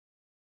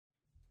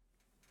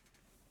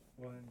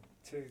One,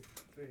 two,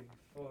 three,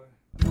 four.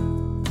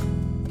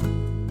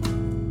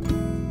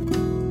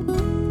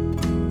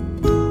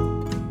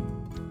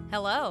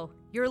 Hello,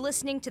 you're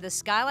listening to the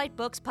Skylight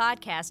Books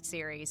podcast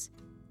series.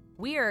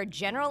 We are a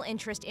general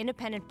interest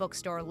independent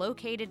bookstore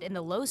located in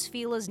the Los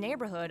Feliz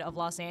neighborhood of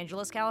Los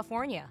Angeles,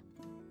 California.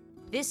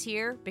 This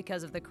year,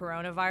 because of the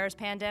coronavirus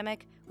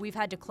pandemic, we've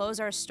had to close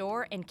our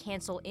store and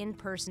cancel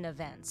in-person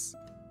events.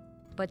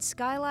 But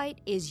Skylight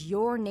is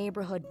your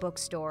neighborhood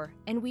bookstore,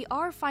 and we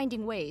are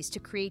finding ways to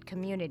create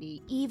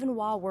community even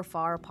while we're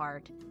far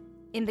apart.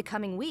 In the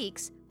coming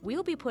weeks,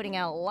 we'll be putting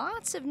out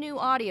lots of new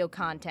audio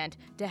content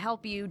to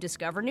help you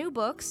discover new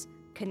books,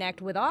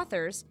 connect with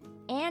authors,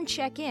 and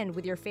check in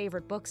with your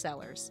favorite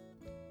booksellers.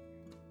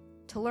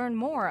 To learn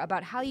more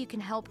about how you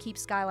can help keep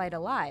Skylight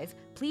alive,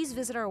 please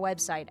visit our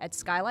website at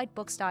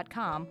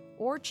skylightbooks.com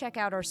or check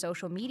out our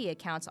social media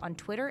accounts on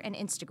Twitter and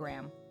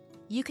Instagram.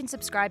 You can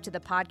subscribe to the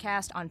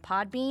podcast on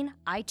Podbean,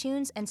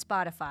 iTunes, and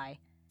Spotify.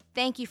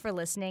 Thank you for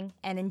listening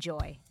and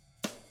enjoy.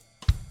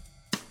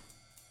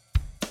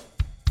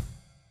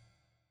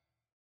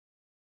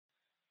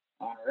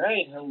 All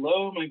right.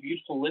 Hello, my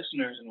beautiful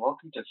listeners, and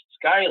welcome to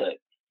Skylight.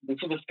 This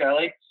is the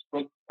Skylight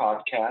Book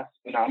Podcast,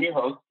 and I'm your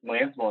host,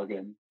 Lance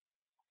Morgan.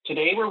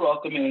 Today, we're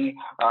welcoming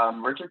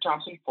Richard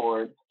Thompson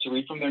Ford to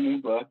read from their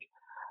new book,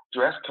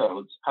 Dress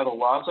Codes, How the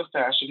Laws of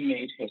Fashion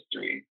Made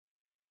History.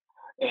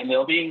 And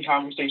they'll be in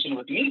conversation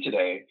with me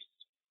today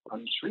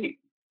on the street.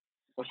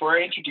 Before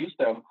I introduce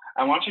them,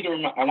 I want to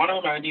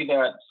remind you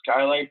that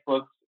Skylight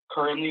Books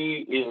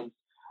currently is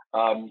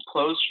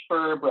closed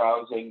for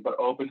browsing, but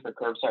open for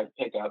curbside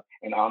pickup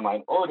and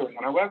online ordering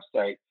on our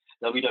website,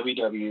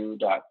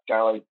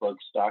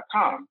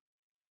 www.skylightbooks.com.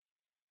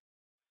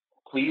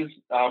 Please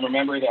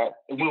remember that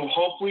we will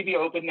hopefully be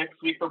open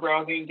next week for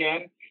browsing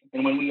again.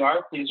 And when we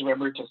are, please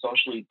remember to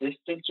socially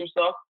distance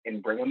yourself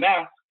and bring a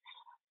mask.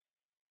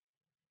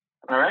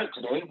 All right,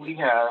 today we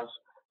have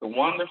the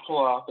wonderful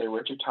author,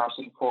 Richard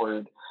Thompson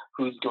Ford,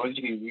 who's going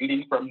to be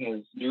reading from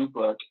his new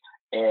book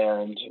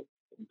and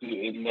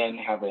then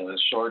have a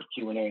short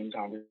Q&A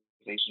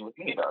conversation with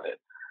me about it.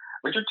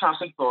 Richard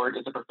Thompson Ford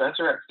is a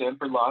professor at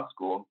Stanford Law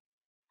School.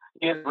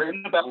 He has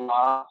written about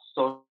law,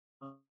 social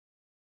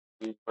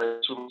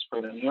issues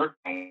for the New York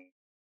Times,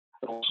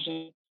 the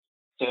Washington,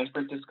 San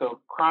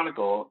Francisco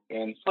Chronicle,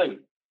 and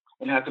Slate,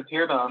 and has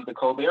appeared on The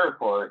Colbert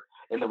Report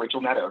and The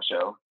Rachel Maddow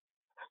Show.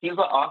 He's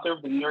the author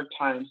of the New York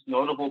Times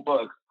notable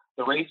books,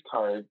 The Race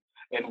Card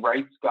and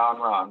Rights Gone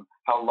Wrong,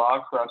 How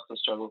Law Corrupts the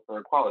Struggle for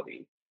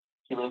Equality.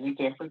 He lives in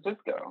San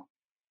Francisco.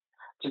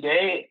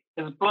 Today,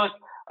 his book,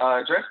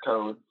 Dress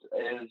Codes,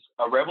 is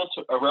a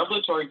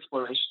revelatory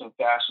exploration of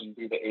fashion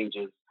through the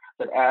ages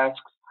that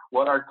asks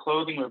what our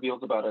clothing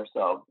reveals about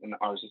ourselves and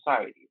our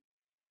society.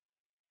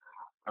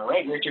 All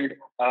right, Richard,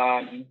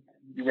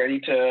 you ready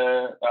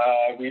to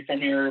read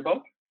from your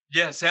book?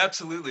 Yes,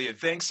 absolutely. And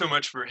thanks so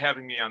much for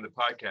having me on the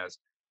podcast.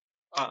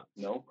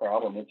 No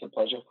problem. It's a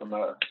pleasure from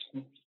us.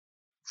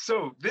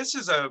 So this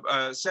is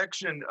a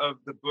section of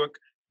the book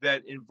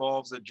that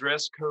involves a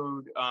dress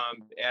code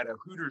at a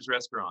Hooters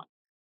restaurant,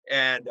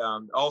 and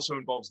also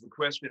involves the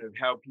question of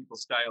how people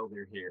style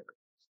their hair.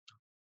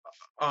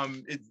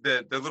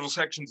 The little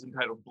section's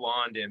entitled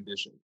Blonde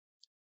Ambition.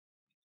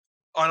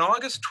 On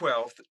August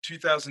 12th,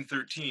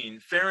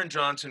 2013, Farron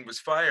Johnson was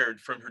fired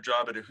from her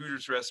job at a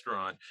Hooters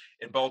restaurant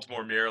in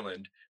Baltimore,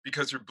 Maryland,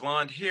 because her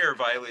blonde hair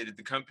violated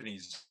the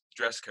company's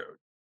dress code.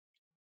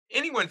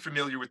 Anyone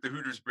familiar with the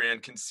Hooters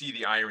brand can see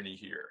the irony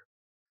here.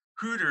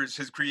 Hooters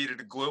has created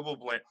a global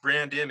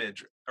brand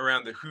image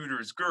around the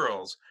Hooters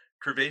girls,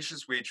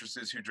 curvaceous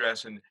waitresses who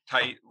dress in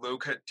tight,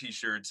 low-cut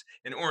t-shirts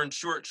and orange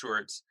short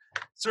shorts,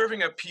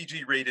 serving up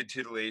PG-rated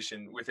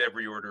titillation with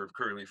every order of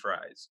curly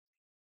fries.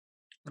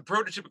 The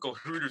prototypical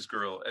Hooters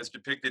girl, as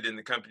depicted in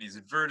the company's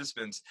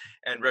advertisements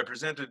and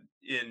represented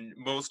in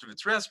most of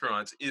its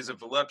restaurants, is a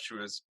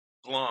voluptuous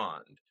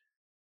blonde.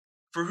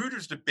 For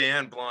Hooters to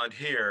ban blonde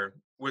hair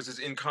was as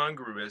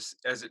incongruous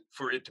as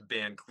for it to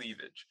ban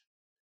cleavage.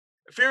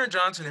 Farron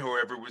Johnson,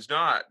 however, was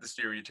not the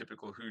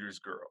stereotypical Hooters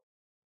girl.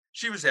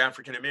 She was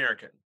African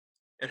American,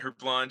 and her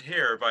blonde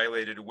hair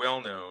violated a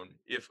well-known,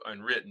 if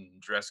unwritten,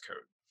 dress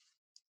code.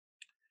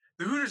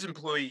 The Hooters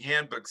employee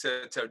handbook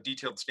sets out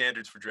detailed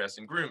standards for dress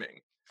and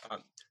grooming.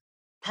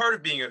 Part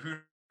of being a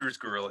Hooters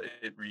girl,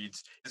 it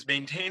reads, is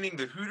maintaining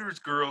the Hooters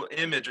girl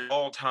image at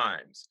all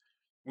times.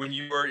 When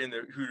you are in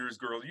the Hooters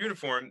girl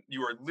uniform,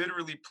 you are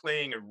literally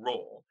playing a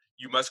role.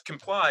 You must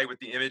comply with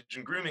the image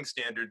and grooming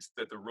standards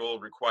that the role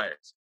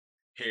requires.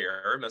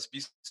 Hair must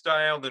be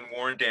styled and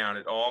worn down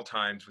at all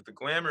times with a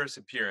glamorous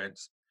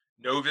appearance.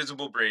 No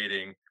visible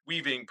braiding,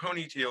 weaving,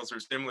 ponytails, or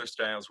similar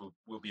styles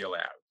will be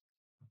allowed.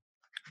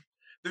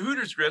 The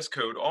Hooters dress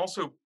code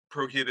also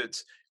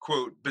prohibits,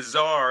 quote,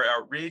 bizarre,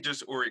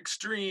 outrageous, or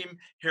extreme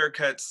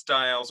haircuts,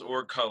 styles,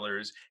 or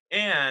colors,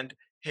 and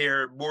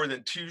hair more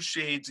than 2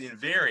 shades in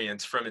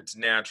variance from its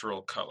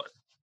natural color.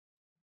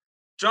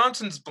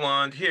 Johnson's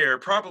blonde hair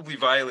probably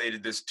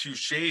violated this 2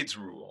 shades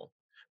rule,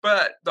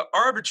 But the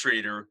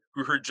arbitrator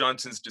who heard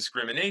Johnson's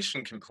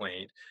discrimination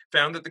complaint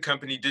found that the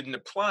company didn't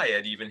apply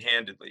it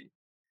even-handedly.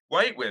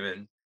 White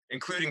women,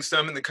 including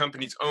some in the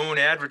company's own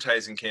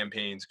advertising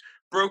campaigns,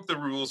 broke the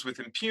rules with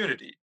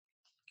impunity.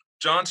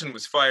 Johnson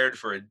was fired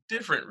for a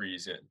different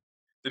reason.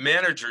 The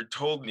manager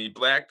told me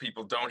black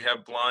people don't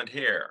have blonde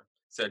hair,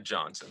 said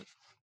Johnson.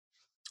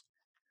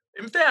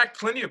 In fact,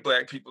 plenty of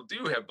black people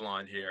do have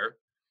blonde hair,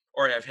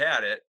 or have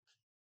had it.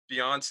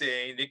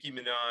 Beyonce, Nicki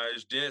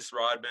Minaj, Dennis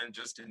Rodman,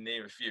 just to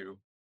name a few.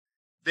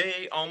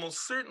 They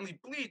almost certainly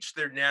bleach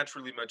their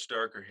naturally much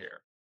darker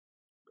hair,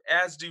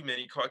 as do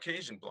many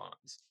Caucasian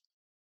blondes.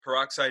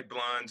 Peroxide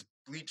blondes,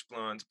 bleach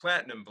blondes,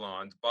 platinum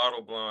blondes,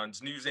 bottle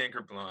blondes, news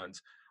anchor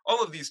blondes.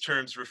 All of these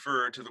terms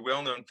refer to the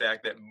well-known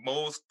fact that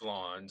most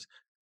blondes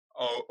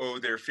owe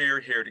their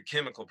fair hair to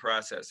chemical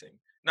processing,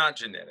 not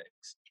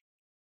genetics.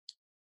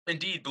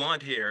 Indeed,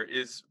 blonde hair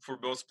is, for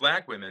most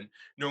black women,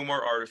 no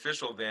more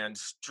artificial than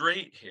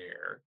straight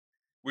hair,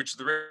 which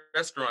the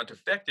restaurant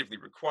effectively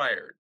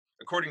required.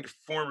 According to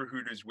former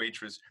Hooters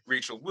waitress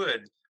Rachel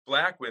Wood,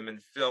 black women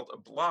felt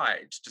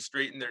obliged to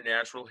straighten their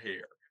natural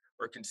hair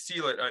or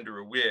conceal it under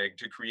a wig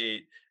to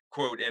create,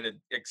 quote, an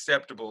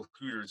acceptable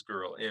Hooters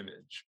girl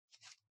image.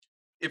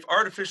 If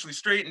artificially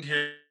straightened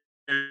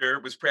hair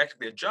was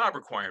practically a job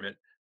requirement,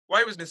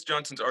 why was Miss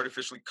Johnson's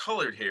artificially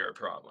colored hair a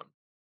problem?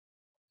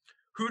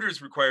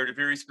 Hooters required a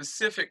very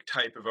specific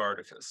type of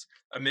artifice,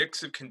 a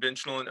mix of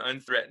conventional and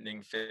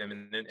unthreatening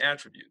feminine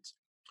attributes.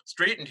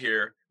 Straightened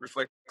hair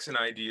reflects an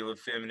ideal of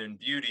feminine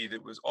beauty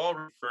that was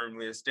already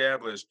firmly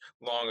established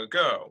long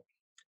ago.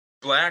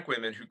 Black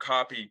women who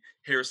copy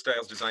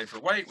hairstyles designed for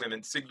white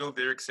women signal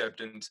their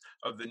acceptance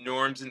of the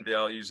norms and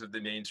values of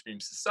the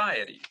mainstream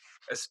society,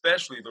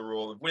 especially the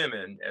role of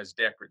women as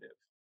decorative.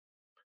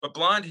 But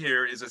blonde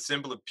hair is a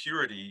symbol of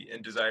purity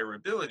and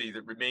desirability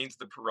that remains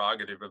the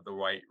prerogative of the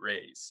white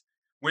race.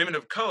 Women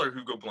of color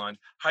who go blonde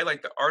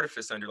highlight the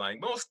artifice underlying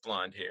most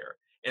blonde hair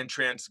and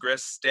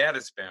transgress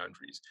status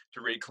boundaries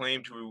to lay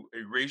claim to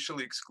a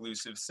racially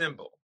exclusive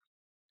symbol.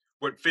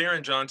 What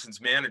Farron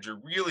Johnson's manager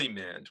really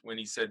meant when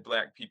he said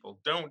black people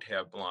don't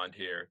have blonde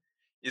hair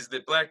is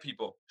that black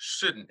people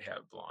shouldn't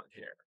have blonde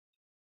hair.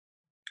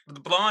 The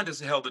blonde has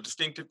held a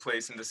distinctive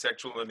place in the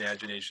sexual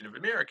imagination of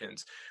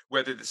Americans,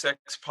 whether the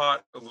sex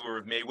pot allure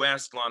of Mae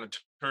West, Lana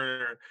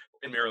Turner,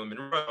 and Marilyn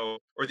Monroe,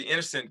 or the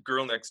innocent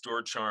girl next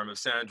door charm of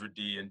Sandra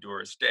Dee and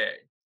Doris Day.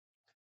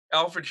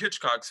 Alfred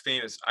Hitchcock's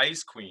famous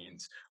Ice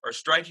Queens are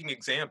striking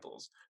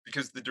examples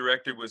because the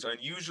director was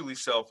unusually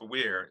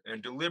self-aware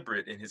and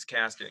deliberate in his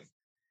casting.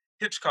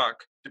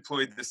 Hitchcock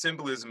deployed the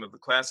symbolism of the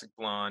classic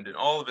blonde in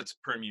all of its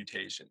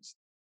permutations.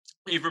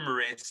 Eva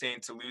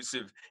Marais-Saint's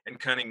elusive and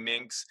cunning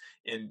minx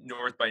in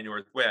North by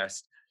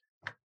Northwest,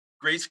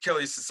 Grace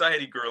Kelly's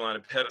society girl on a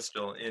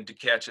pedestal in To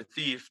Catch a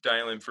Thief,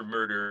 Dial M for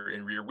Murder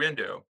in Rear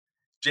Window,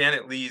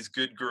 Janet Leigh's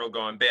Good Girl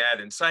Gone Bad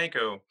in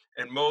Psycho,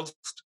 and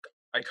most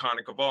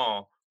iconic of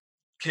all,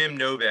 Kim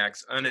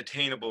Novak's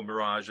unattainable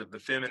mirage of the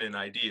feminine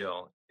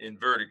ideal in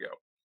Vertigo.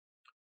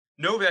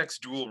 Novak's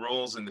dual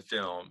roles in the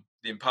film,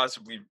 the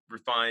impossibly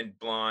refined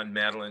blonde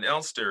Madeline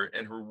Elster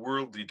and her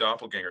worldly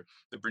doppelganger,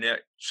 the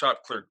brunette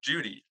shop clerk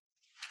Judy,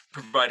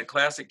 provide a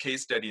classic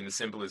case study in the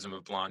symbolism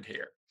of blonde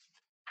hair.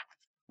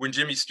 When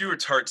Jimmy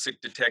Stewart's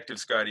heartsick detective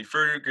Scotty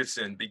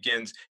Ferguson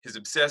begins his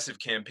obsessive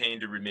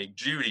campaign to remake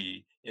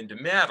Judy into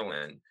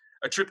Madeline,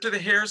 a trip to the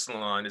hair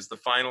salon is the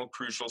final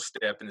crucial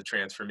step in the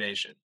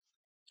transformation.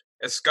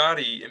 As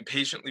Scotty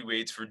impatiently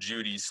waits for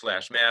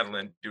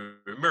Judy/Madeline to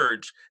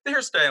emerge, the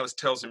hairstylist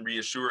tells him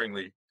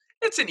reassuringly,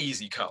 "It's an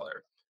easy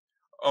color,"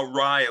 a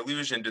wry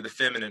allusion to the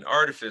feminine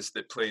artifice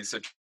that plays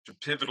such a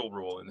pivotal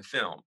role in the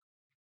film.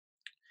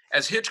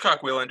 As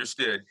Hitchcock well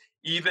understood,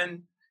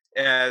 even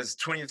as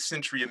 20th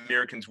century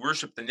Americans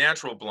worshiped the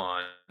natural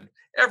blonde,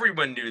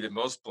 everyone knew that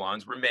most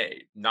blondes were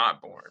made,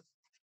 not born.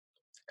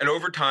 And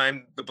over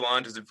time, the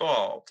blonde has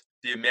evolved.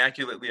 The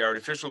immaculately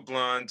artificial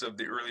blondes of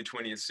the early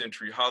 20th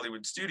century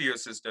Hollywood studio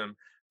system,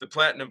 the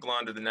platinum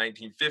blonde of the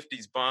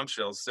 1950s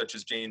bombshells such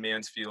as Jane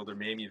Mansfield or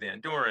Mamie Van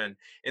Doren,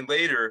 and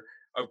later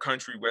of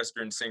country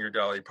western singer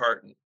Dolly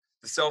Parton.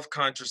 The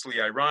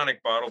self-consciously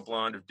ironic bottle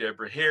blonde of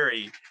Deborah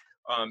Harry,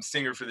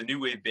 singer for the new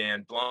wave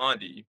band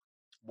Blondie.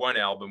 One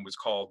album was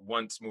called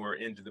Once More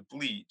Into the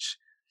Bleach.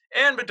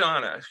 And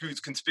Madonna,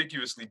 whose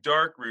conspicuously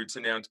dark roots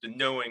announced a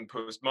knowing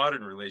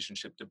postmodern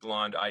relationship to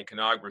blonde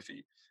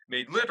iconography,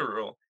 made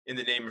literal in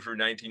the name of her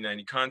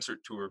 1990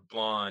 concert tour,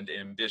 Blonde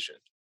Ambition.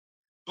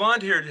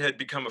 Blonde hair had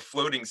become a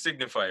floating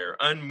signifier,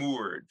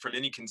 unmoored from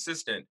any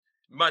consistent,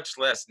 much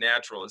less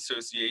natural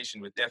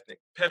association with ethnic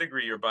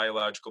pedigree or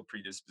biological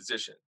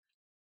predisposition.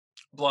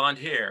 Blonde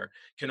hair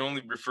can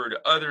only refer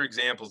to other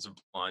examples of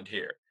blonde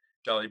hair.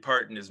 Dolly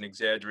Parton is an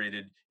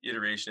exaggerated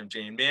iteration of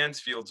Jane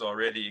Mansfield's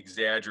already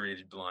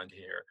exaggerated blonde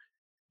hair.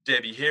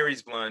 Debbie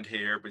Harry's blonde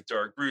hair with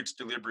dark roots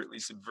deliberately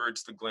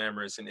subverts the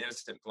glamorous and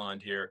innocent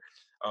blonde hair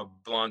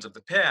of blondes of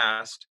the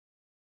past.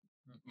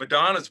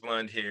 Madonna's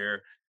blonde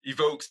hair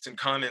evokes and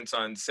comments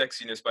on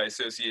sexiness by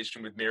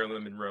association with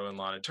Marilyn Monroe and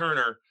Lana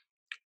Turner.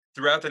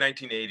 Throughout the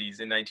 1980s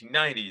and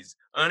 1990s,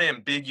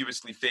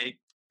 unambiguously fake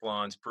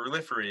blondes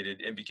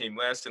proliferated and became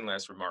less and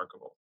less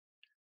remarkable.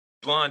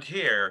 Blonde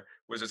hair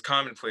was as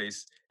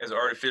commonplace as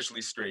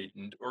artificially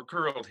straightened or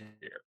curled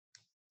hair.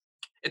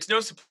 It's no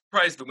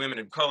surprise that women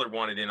of color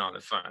wanted in on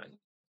the fun.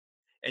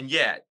 And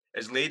yet,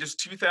 as late as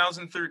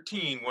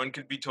 2013, one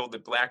could be told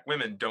that Black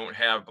women don't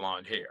have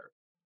blonde hair.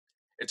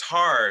 It's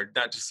hard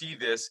not to see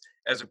this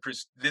as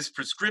this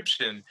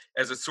prescription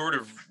as a sort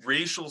of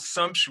racial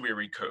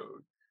sumptuary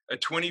code, a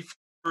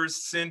 21st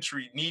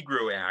century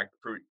Negro Act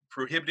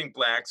prohibiting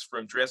Blacks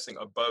from dressing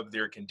above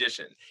their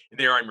condition. And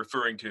there I'm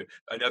referring to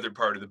another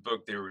part of the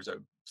book. There was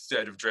a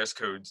set of dress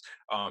codes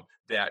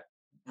that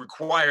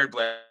required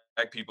Black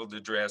people to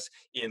dress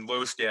in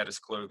low status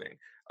clothing.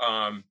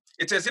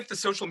 It's as if the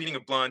social meaning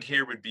of blonde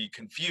hair would be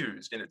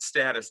confused and its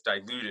status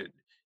diluted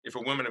if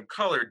a woman of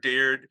color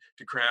dared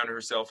to crown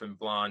herself in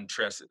blonde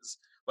tresses,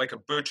 like a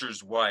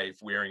butcher's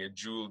wife wearing a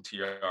jeweled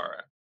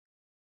tiara.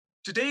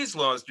 Today's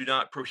laws do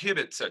not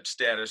prohibit such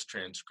status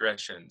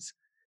transgressions.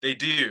 They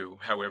do,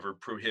 however,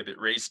 prohibit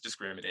race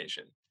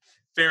discrimination.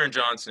 Farron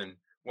Johnson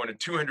won a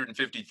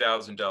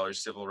 $250,000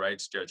 civil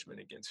rights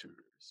judgment against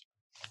Hooters.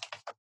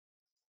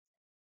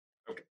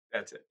 Okay,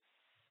 that's it.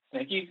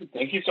 Thank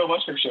you so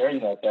much for sharing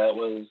that. That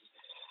was,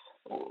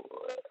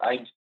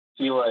 I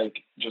feel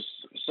like, just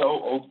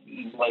so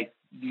like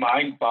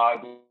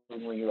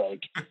mind-bogglingly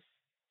like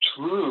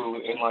true,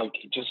 and like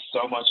just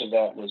so much of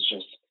that was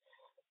just,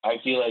 I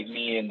feel like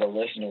me and the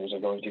listeners are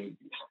going to,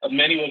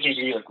 many listeners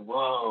are going to be like,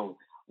 whoa,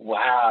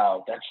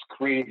 wow, that's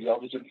crazy, all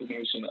this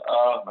information,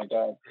 oh my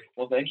God.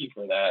 Well, thank you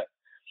for that.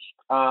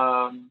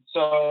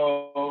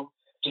 So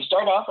to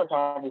start off our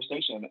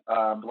conversation,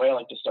 the way I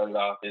like to start it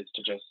off is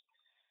to just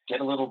get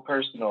a little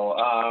personal.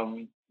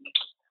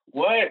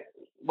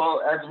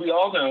 Well, as we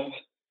all know,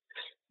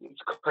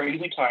 it's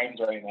crazy times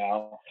right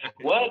now.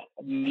 What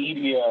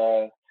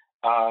media,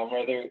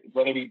 whether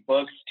it be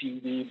books,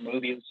 TV,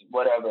 movies,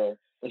 whatever,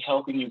 is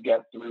helping you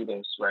get through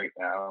this right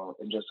now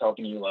and just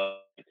helping you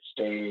like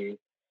stay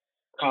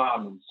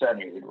calm and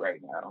centered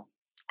right now?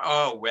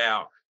 Oh,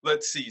 wow.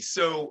 Let's see.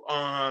 So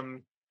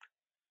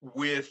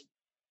with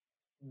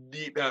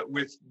media,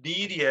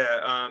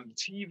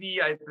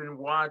 TV, I've been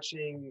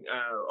watching,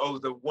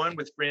 the one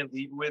with Fran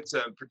Lebowitz,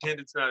 Pretend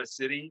It's Not a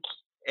City.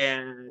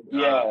 And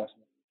Yeah.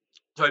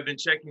 so I've been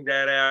checking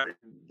that out.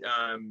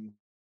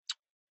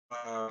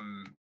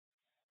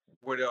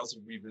 What else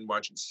have we been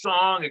watching?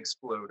 Song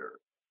Exploder.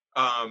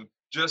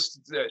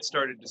 Just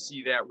started to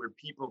see that, where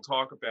people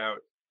talk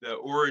about the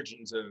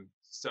origins of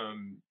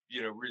some,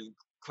 really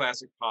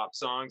classic pop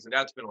songs, and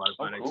that's been a lot of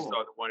fun. Cool. I just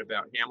saw the one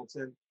about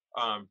Hamilton.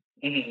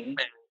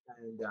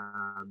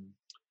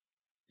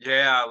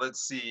 Yeah,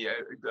 let's see.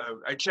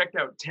 I checked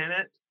out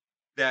Tenet,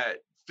 that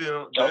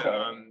film,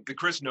 the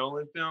Chris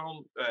Nolan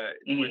film.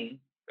 Which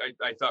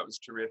I thought was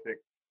terrific.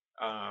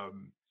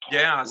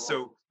 Yeah,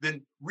 so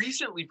then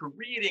recently for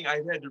reading,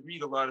 I've had to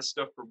read a lot of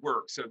stuff for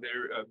work, so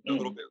they're a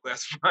little bit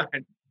less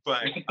fun.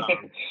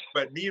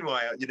 But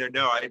meanwhile,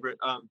 no, I read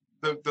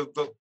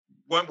the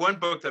one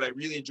book that I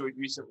really enjoyed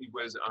recently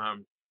was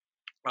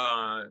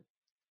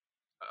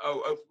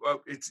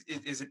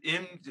is it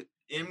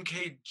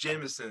M.K.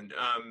 Jemisin?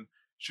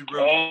 She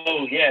wrote.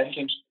 Oh yeah,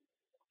 is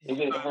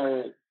it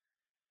her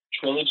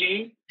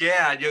trilogy?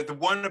 Yeah, the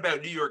one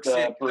about New York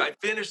City. I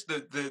finished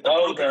the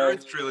Broken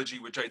Earth trilogy,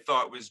 which I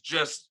thought was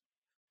just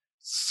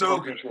so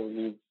good.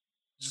 Trilogy.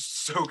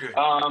 Just so good.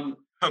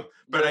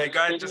 But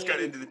I just got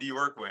into the New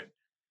York one.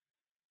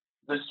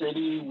 The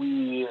City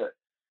We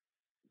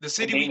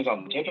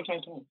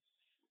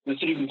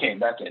Became.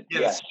 That's it. Yeah,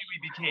 yes. The City We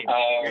Became.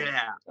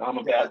 Yeah. I'm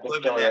a bad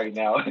bookseller right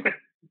now.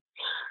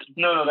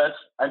 No, that's.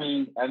 I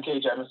mean,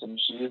 M.K. Jemisin.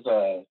 She's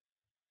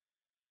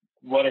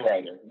what a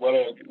writer. What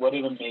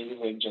an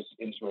amazing, just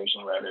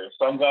inspirational writer.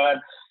 So I'm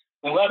glad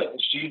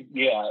she's,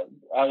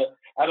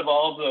 out of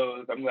all of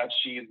those, I'm glad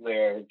she's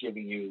there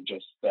giving you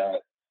just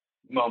that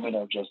moment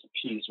of just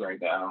peace right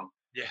now.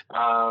 Yeah.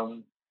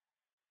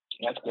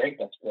 That's great.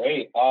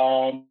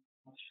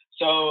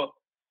 So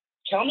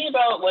tell me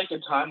about like a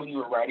time when you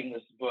were writing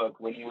this book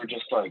when you were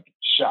just like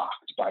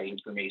shocked by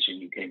information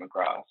you came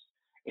across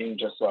and you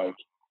just like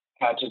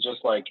had to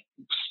just like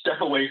step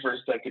away for a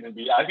second and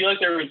I feel like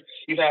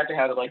you've had to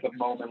have like a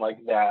moment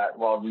like that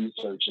while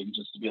researching,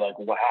 just to be like,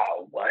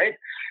 wow, what?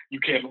 You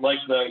came like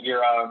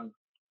you're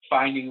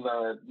finding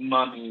the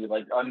mummy,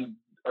 like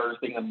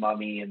unearthing a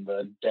mummy in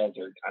the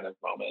desert kind of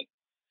moment.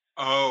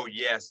 Oh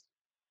yes.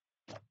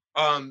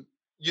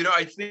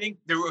 I think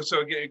there are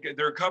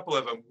a couple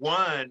of them.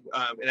 One,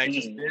 and I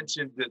just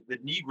mentioned the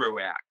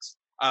Negro Acts.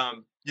 I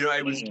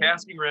was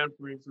casting around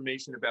for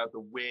information about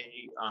the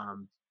way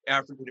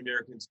African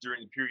Americans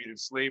during the period of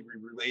slavery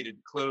related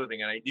to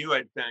clothing, and I knew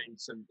I'd find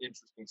some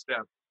interesting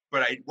stuff,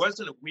 but I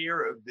wasn't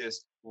aware of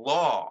this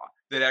law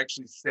that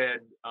actually said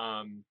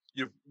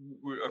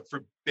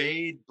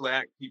forbade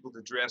Black people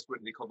to dress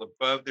what they called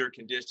above their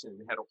condition.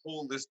 It had a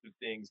whole list of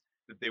things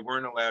that they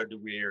weren't allowed to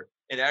wear.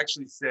 It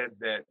actually said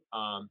that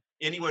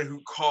anyone who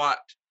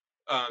caught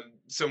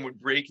someone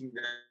breaking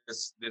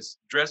this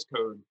dress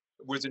code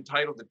was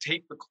entitled to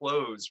take the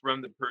clothes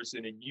from the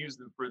person and use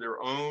them for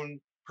their own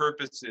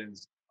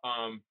purposes,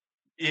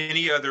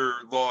 any other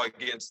law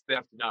against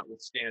theft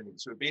notwithstanding.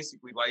 So it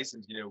basically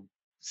licensed,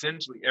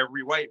 essentially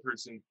every white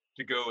person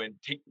to go and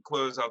take the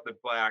clothes off the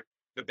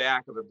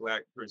back of a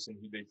black person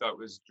who they thought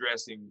was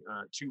dressing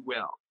too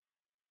well.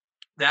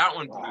 That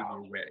one blew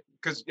me away,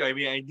 because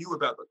I knew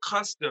about the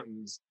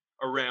customs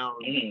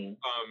around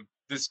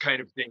this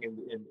kind of thing,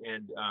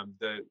 and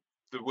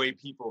the way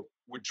people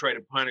would try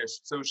to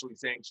punish, socially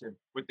sanction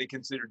what they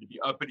considered to be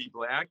uppity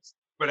blacks,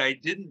 but I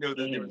didn't know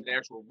that there was an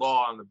actual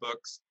law on the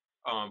books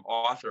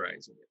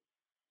authorizing it.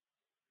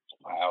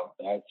 Wow,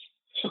 that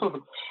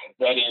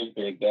is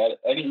big.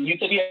 You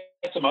said you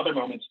had some other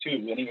moments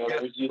too. Any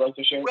others you'd like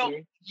to share? Well,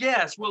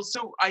 yes. Well,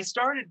 so I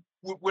started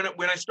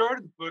when I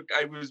started the book.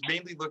 I was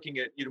mainly looking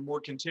at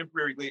more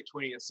contemporary, late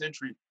 20th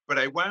century, but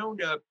I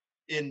wound up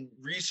in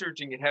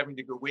researching and having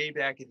to go way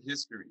back in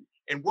history.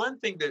 And one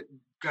thing that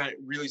kind of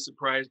really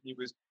surprised me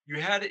was you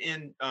had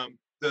in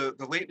the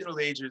late Middle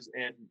Ages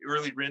and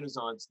early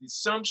Renaissance these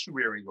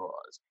sumptuary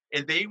laws.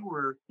 And they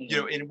were,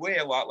 in a way,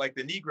 a lot like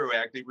the Negro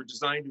Act. They were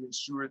designed to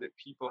ensure that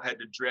people had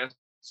to dress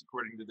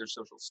according to their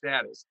social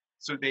status.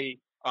 So they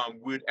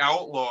would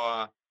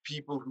outlaw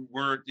people who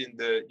weren't in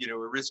the,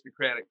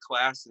 aristocratic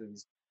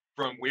classes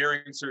from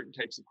wearing certain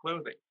types of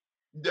clothing.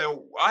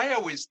 Now, I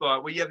always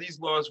thought, well, yeah, these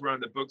laws were on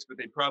the books, but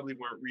they probably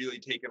weren't really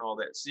taken all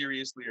that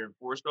seriously or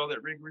enforced all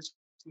that rigorously.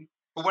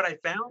 But what I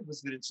found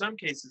was that in some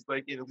cases,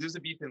 like in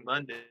Elizabethan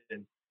London,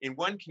 in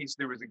one case,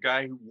 there was a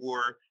guy who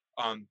wore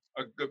an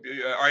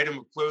item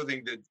of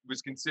clothing that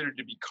was considered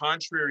to be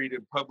contrary to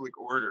public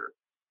order.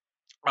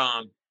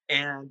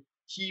 And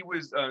he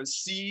was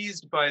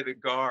seized by the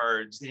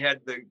guards. They had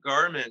the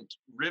garment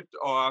ripped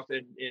off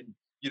and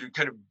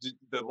kind of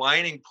the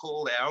lining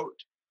pulled out,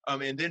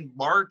 and then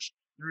marched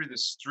through the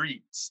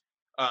streets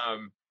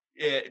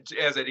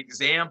as an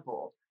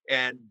example,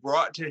 and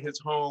brought to his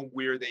home,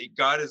 where they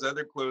got his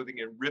other clothing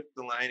and ripped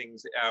the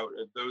linings out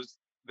of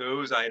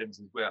those items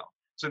as well.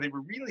 So they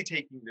were really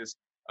taking this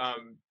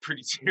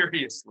pretty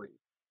seriously.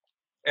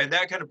 And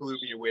that kind of blew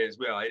me away as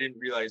well. I didn't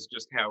realize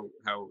just how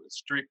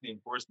strict the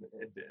enforcement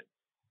had been.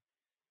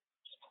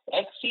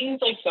 That seems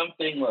like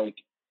something like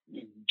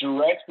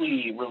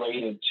directly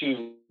related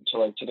to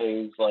like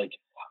today's like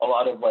a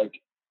lot of like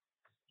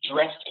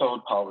dress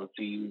code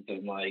policies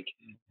and like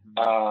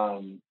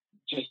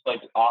just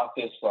like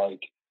office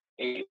like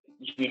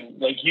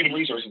human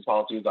resources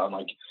policies on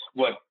like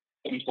what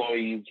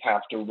employees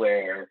have to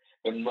wear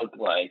and look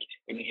like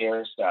in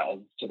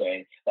hairstyles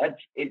today. That's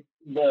it.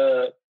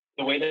 The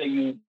way that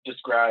you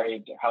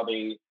described how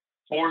they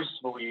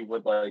forcefully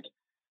would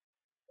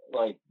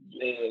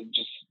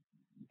just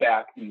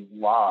back these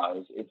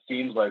laws. It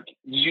seems like, did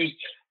you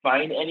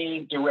find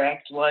any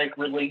direct like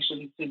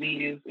relations to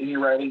these in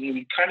your writing?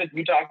 You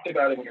talked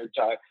about it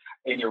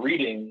in your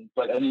reading,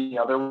 but any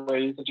other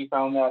ways that you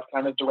found that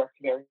kind of direct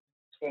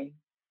comparison?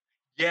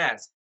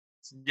 Yes.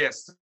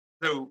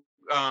 So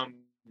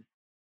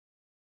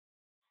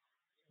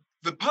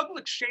the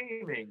public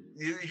shaming,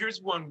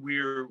 here's one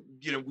where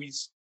we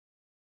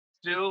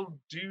still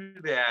do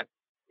that.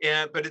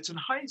 But it's in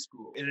high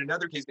school. In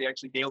another case, they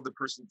actually nailed the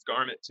person's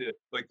garment to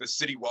like the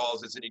city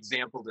walls as an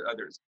example to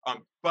others.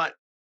 But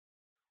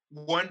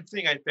one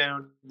thing I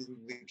found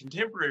in the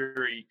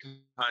contemporary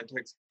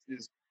context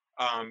is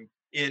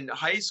in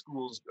high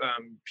schools,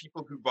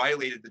 people who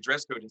violated the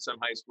dress code in some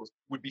high schools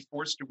would be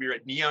forced to wear a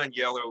neon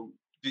yellow,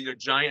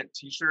 giant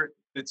T-shirt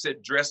that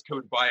said "dress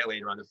code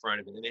violator" on the front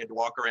of it, and they had to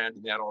walk around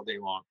in that all day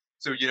long.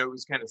 So it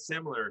was kind of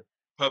similar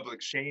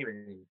public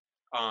shaming,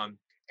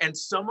 and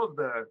some of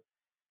the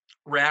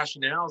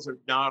rationales are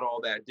not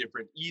all that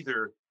different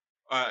either,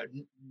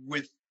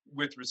 with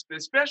respect,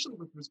 especially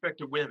with respect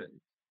to women.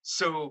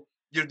 So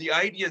the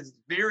idea is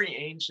very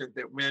ancient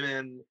that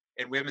women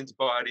and women's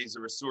bodies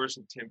are a source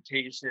of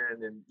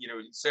temptation and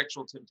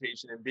sexual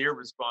temptation, and they're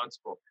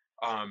responsible.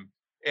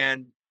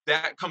 And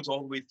that comes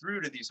all the way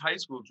through to these high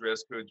school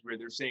dress codes, where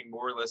they're saying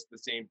more or less the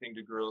same thing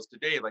to girls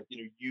today, like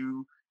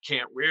you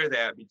can't wear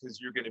that because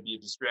you're going to be a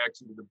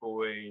distraction to the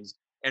boys,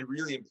 and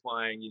really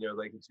implying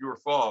like it's your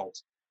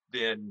fault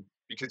then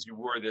because you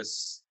wore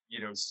this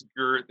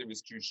skirt that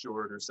was too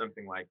short or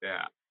something like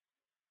that.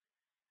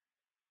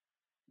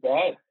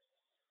 That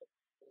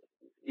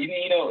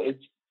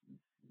it's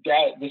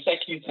that the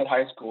second you said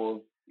high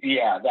school,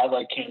 that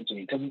like came to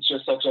me because it's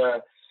just such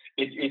a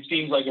it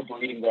seems like a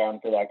breeding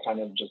ground for that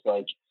kind of just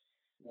like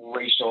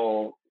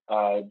racial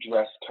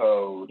dress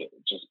code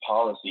just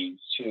policies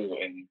too.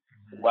 And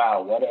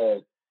wow, what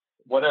a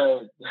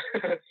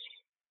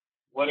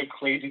what a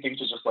crazy thing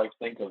to just like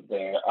think of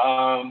there.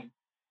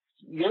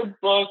 Your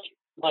book,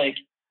 like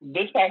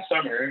this past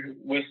summer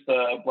with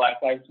the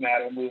Black Lives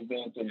Matter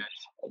movement and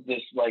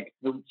this like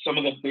some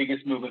of the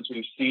biggest movements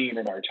we've seen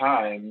in our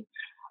time,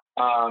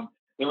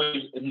 there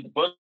was in the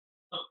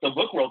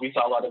book world, we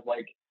saw a lot of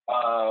like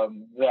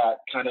that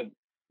kind of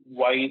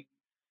white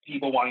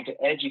people wanting to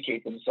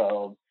educate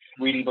themselves,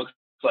 reading books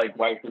like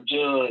White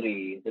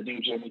Fragility, The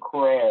New Jim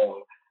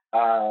Crow,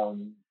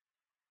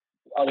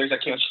 others I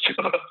can't think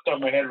off the top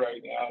of my head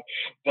right now.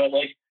 But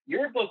like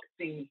your book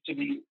seems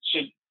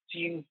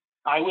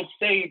I would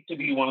say to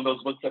be one of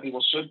those books that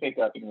people should pick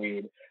up and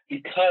read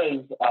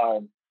because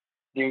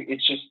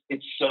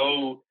it's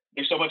so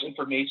there's so much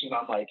information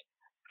on like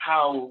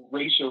how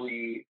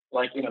racially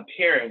like in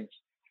appearance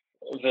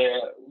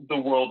the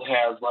world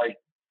has like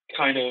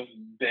kind of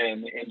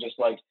been and just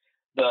like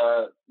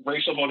the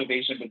racial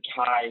motivation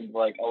behind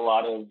like a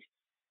lot of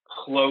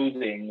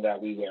clothing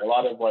that we wear, a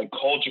lot of like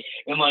culture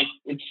and like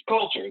it's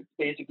culture. It's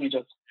basically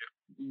just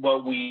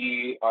what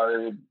we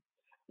are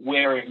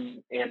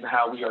wearing and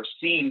how we are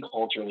seen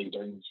culturally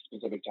during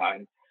specific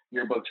time.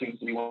 Your book seems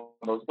to be one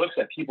of those books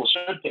that people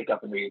should pick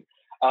up and read.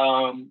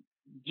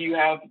 Do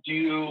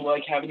you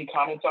like have any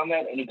comments on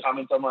that? Any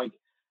comments on like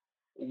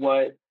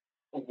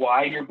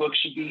why your book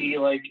should be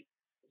like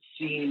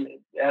seen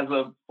as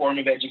a form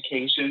of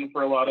education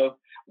for a lot of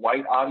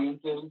white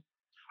audiences?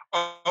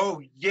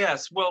 Oh,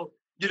 yes. Well,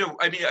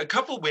 I mean, a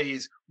couple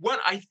ways. One,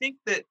 I think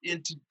that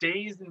in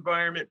today's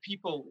environment,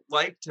 people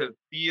like to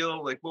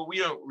feel like, well, we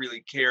don't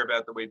really care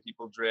about the way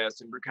people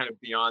dress, and we're kind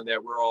of beyond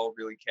that. We're all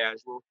really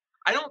casual.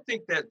 I don't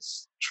think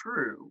that's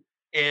true.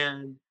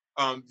 And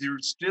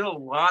there's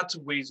still lots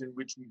of ways in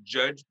which we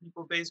judge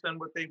people based on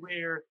what they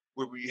wear,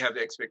 where we have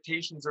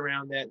expectations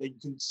around that. And you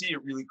can see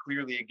it really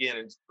clearly again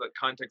in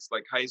contexts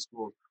like high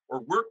school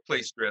or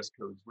workplace dress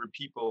codes, where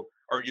people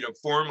are,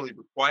 formally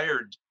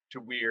required to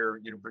wear,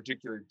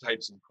 particular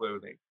types of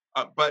clothing.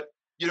 But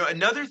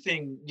another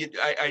thing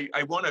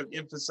I want to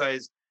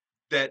emphasize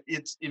that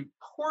it's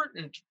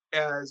important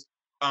as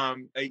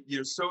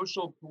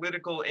social,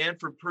 political, and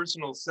for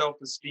personal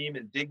self-esteem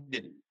and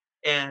dignity.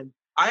 And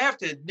I have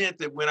to admit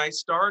that when I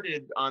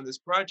started on this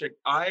project,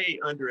 I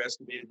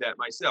underestimated that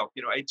myself.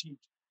 I teach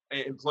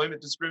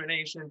employment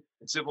discrimination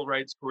and civil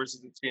rights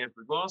courses at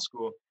Stanford Law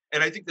School.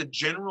 And I think the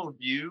general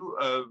view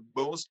of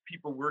most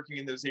people working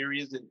in those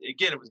areas, and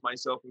again, it was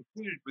myself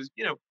included, was,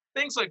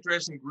 things like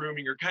dress and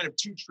grooming are kind of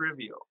too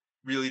trivial,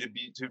 really, to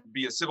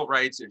be a civil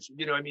rights issue.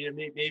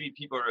 Maybe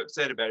people are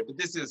upset about it, but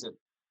this isn't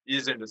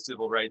a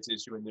civil rights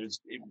issue, and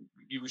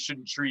you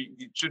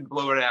shouldn't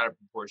blow it out of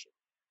proportion.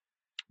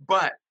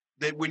 But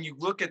that when you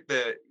look at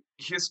the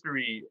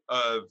history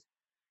of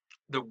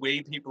the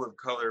way people of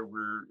color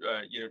were,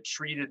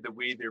 treated, the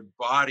way their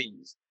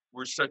bodies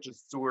were such a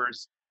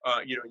source,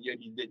 a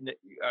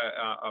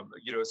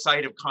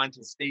site of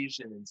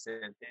contestation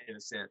in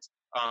a sense.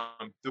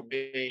 The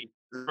way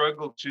the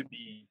struggle to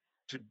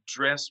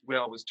dress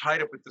well was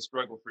tied up with the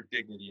struggle for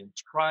dignity and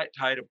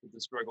tied up with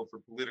the struggle for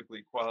political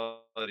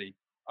equality.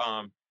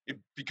 It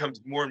becomes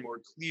more and more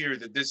clear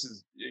that this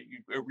is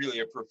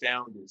really a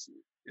profound issue.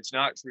 It's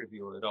not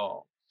trivial at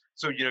all.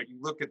 So, you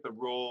look at the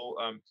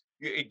role,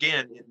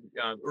 again, in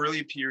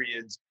early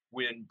periods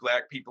when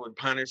Black people are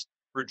punished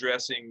for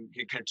dressing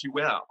kind of too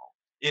well.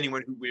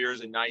 Anyone who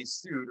wears a nice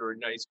suit or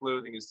nice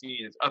clothing is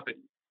seen as uppity,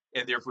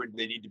 and therefore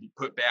they need to be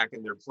put back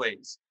in their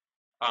place.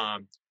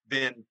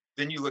 Then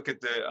you look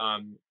at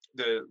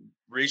the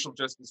racial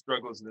justice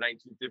struggles in the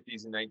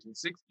 1950s and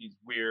 1960s,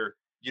 where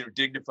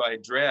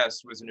dignified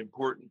dress was an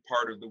important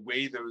part of the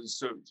way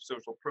those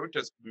social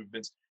protest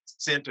movements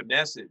sent a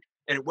message.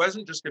 And it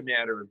wasn't just a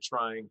matter of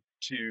trying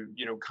to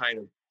kind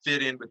of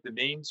fit in with the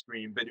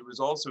mainstream, but it was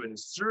also an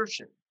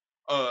assertion.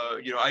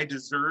 I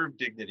deserve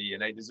dignity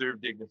and I deserve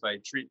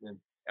dignified treatment,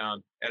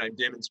 and I'm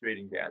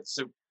demonstrating that.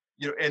 So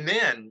and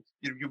then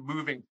you're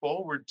moving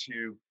forward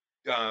to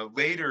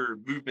later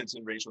movements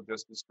in racial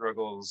justice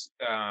struggles.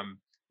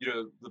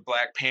 The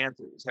Black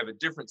Panthers have a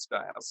different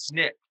style.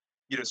 SNCC,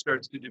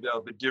 starts to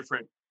develop a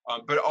different,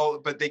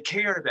 but they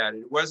cared about it.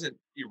 It wasn't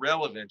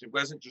irrelevant. It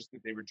wasn't just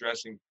that they were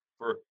dressing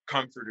for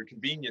comfort or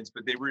convenience,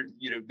 but they were,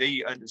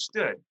 they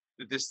understood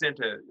that this sent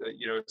a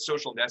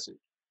social message,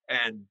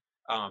 and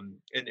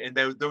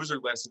those are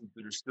lessons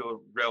that are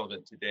still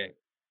relevant today.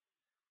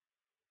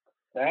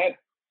 That's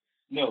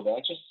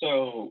just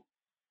so,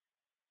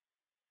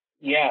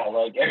 yeah,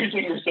 like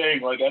everything you're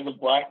saying, like as a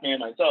Black man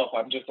myself,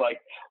 I'm just like,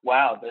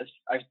 wow,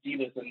 I see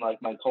this in like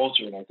my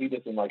culture, and I see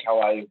this in like how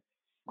I've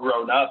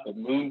grown up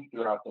and moved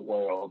throughout the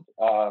world.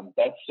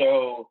 That's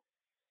so,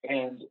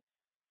 and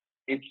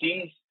it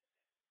seems,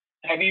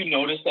 have you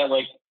noticed that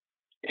like,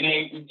 and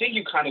I think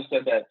you kind of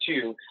said that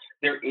too,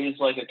 there is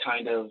like a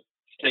kind of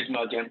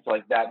stigma against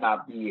like that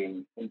not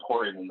being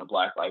important in the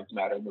Black Lives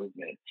Matter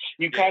movement.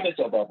 You kind of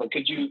said that, but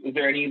is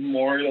there any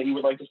more that you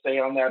would like to say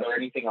on that, or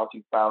anything else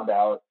you found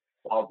out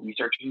while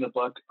researching the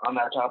book on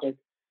that topic?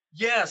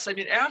 Yes, I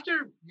mean,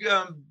 after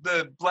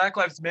the Black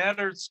Lives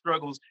Matter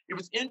struggles, it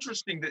was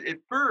interesting that at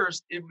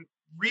first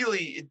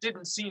it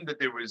didn't seem that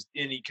there was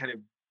any kind of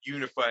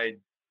unified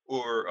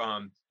or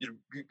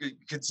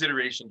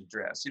consideration to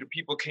dress.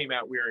 People came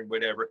out wearing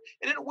whatever,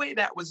 and in a way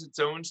that was its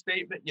own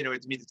statement.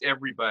 It means it's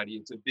everybody.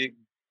 It's a big,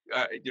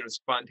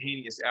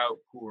 spontaneous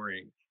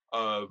outpouring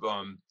of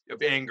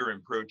anger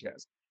and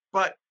protest.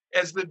 But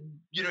as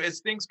as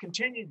things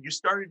continued, you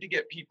started to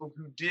get people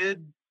who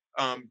did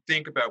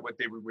think about what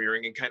they were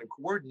wearing and kind of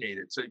coordinate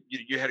it. So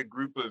you had a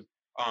group of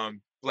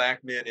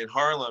Black men in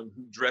Harlem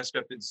who dressed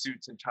up in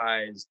suits and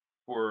ties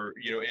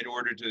in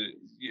order to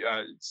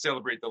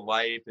celebrate the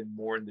life and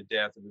mourn the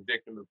death of a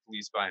victim of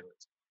police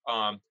violence.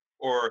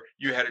 Or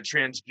you had a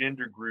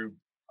transgender group,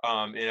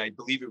 and I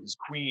believe it was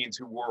Queens,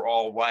 who wore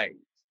all white.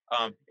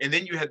 And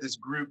then you had this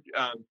group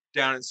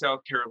down in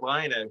South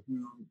Carolina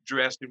who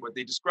dressed in what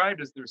they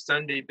described as their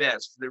Sunday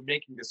best. They're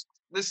making this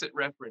explicit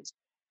reference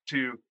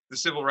to the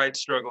civil rights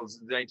struggles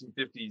of the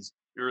 1950s,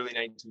 early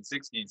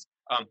 1960s.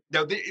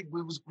 Now,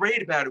 what was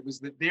great about it was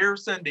that their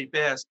Sunday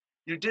best,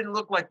 it didn't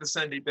look like the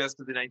Sunday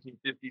best of the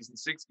 1950s and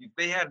 60s.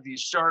 They had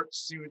these sharp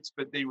suits,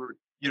 but they were,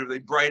 they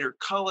brighter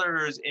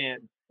colors,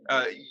 and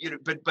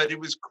but it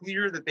was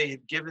clear that they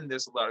had given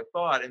this a lot of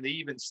thought, and they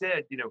even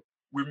said,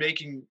 we're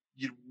making,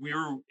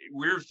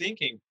 we're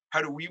thinking,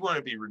 how do we want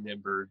to be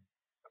remembered,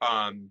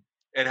 and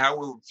how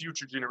will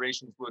future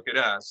generations look at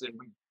us? And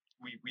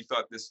we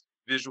thought this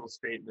visual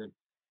statement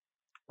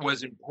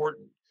was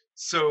important.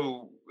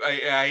 So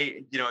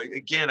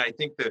again, I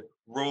think the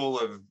role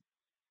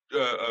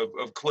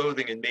of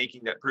clothing and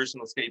making that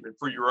personal statement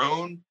for your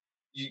own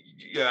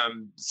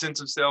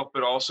sense of self,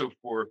 but also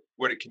for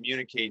what it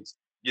communicates,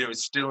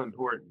 is still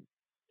important.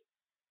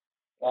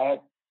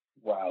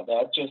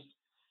 That's just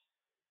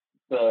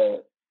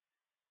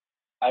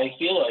I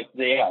feel like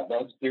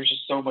there's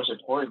just so much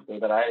importance there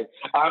that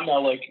I'm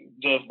now like,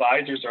 the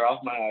visors are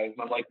off my eyes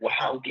and I'm like,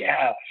 wow,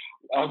 yeah.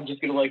 I'm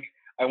just gonna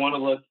I want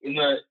to look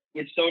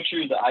it's so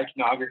true, the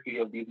iconography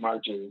of these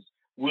marches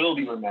will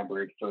be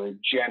remembered for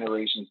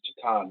generations to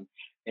come,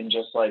 and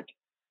just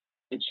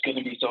it's going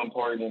to be so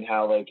important in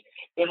how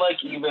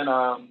even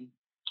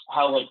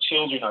how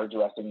children are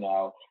dressing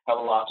now have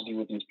a lot to do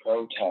with these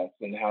protests,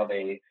 and how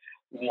they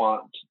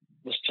want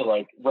this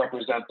to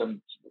represent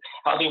them,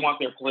 how they want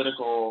their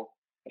political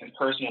and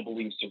personal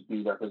beliefs to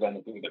be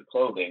represented through their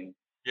clothing.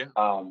 Yeah.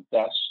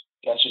 That's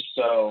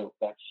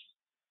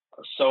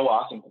so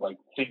awesome to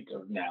think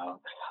of now.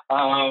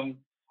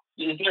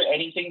 Is there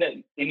anything that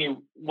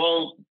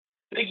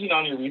thinking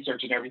on your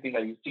research and everything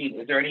that you've seen,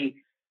 is there any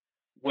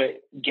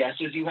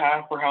guesses you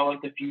have for how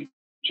the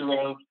future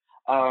of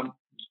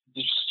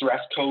the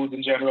dress codes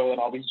in general and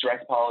all these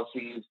dress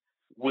policies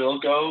will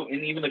go,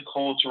 and even the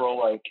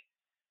cultural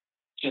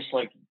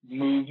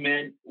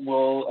movement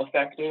will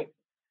affect it?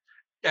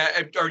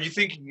 Are you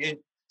thinking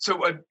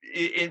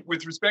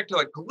with respect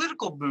to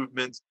political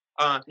movements?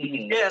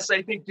 Yes,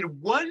 I think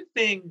one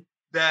thing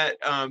that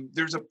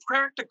there's a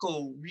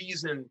practical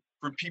reason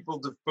for people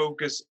to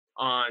focus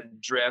on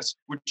dress,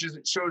 which is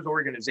it shows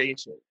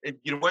organization.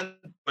 And one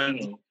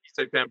piece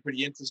I found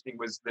pretty interesting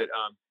was that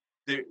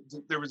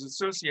there was a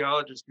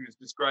sociologist who was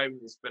describing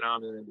this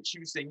phenomenon, and she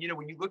was saying,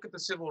 when you look at the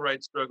civil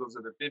rights struggles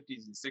of the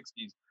 50s and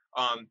 60s,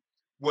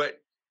 what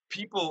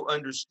people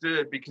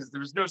understood, because there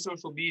was no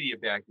social media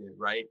back then,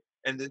 right?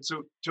 And then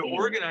so to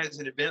organize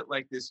an event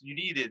like this, you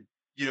needed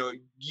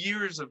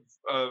years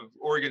of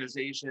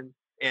organization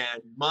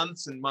and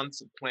months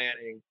of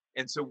planning.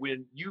 And so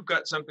when you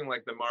got something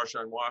like the March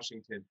on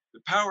Washington,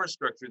 the power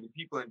structure, the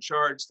people in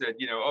charge said,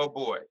 oh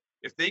boy,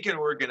 if they can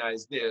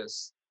organize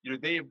this,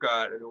 they've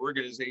got an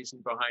organization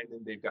behind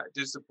them, they've got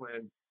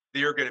discipline,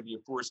 they're going to be a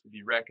force to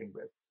be reckoned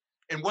with.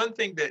 And one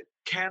thing that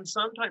can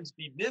sometimes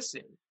be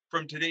missing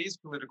from today's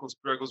political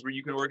struggles, where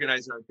you can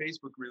organize it on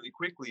Facebook really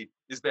quickly,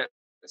 is that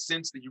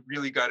sense that you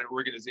really got an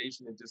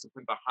organization and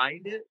discipline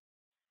behind it.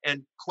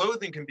 And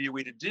clothing can be a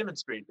way to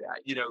demonstrate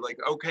that,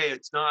 okay,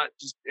 it's not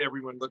just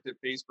everyone looked at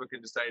Facebook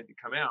and decided to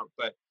come out,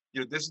 but,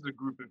 this is a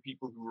group of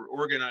people who were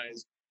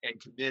organized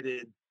and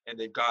committed, and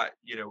they've got,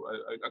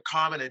 a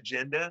common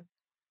agenda.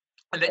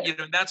 And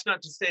that, that's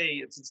not to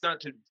say, it's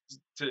not to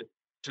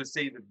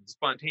say that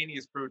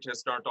spontaneous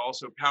protests aren't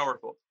also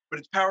powerful, but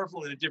it's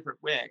powerful in a different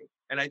way.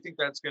 And I think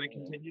that's going to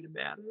continue to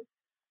matter.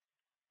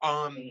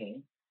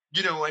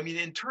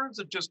 In terms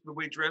of just the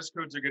way dress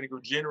codes are going to go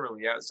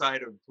generally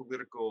outside of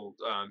political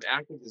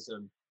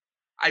activism,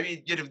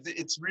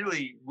 it's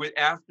really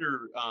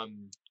after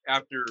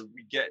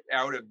we get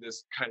out of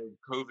this kind of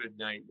COVID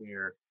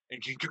nightmare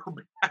and can go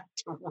back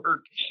to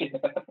work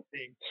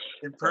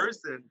in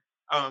person,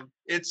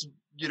 it's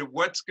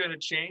what's going to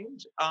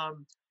change.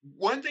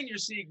 One thing you're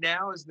seeing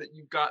now is that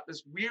you've got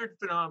this weird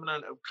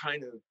phenomenon of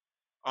kind of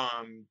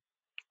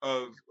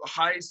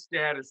high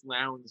status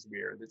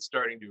loungewear that's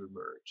starting to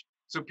emerge.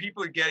 So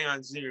people are getting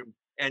on Zoom,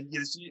 and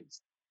it's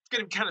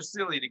going to be kind of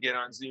silly to get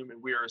on Zoom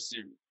and wear a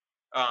suit,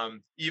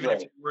 even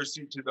if you wear a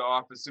suit to the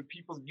office. So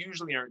people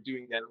usually aren't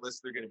doing that unless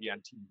they're going to be on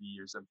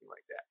TV or something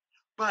like that.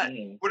 But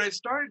what I've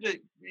started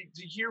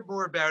to hear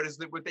more about is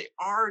that what they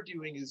are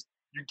doing is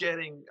you're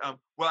getting,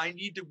 I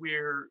need to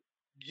wear,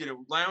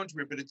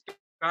 loungewear, but it's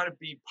got to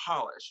be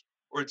polished,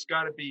 or it's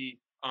got to be,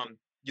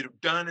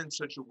 done in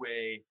such a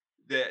way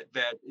that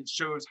it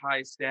shows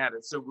high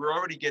status. So we're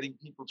already getting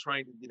people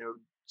trying to,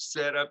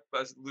 set up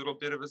a little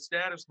bit of a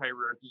status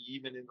hierarchy,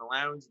 even in the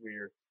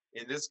loungewear,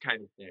 in this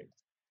kind of thing.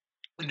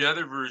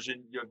 Another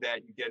version of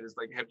that you get is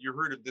have you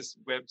heard of this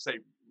website,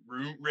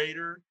 Room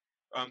Rater?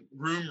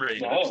 Room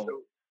Rater. No.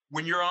 So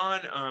when you're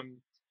on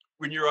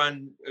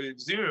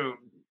Zoom,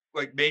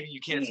 maybe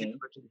you can't see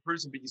much of the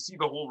person, but you see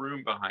the whole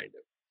room behind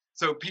it.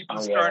 So people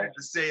Oh, yeah. started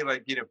to say,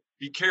 like,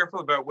 be careful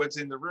about what's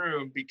in the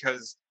room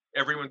because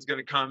everyone's going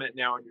to comment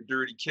now on your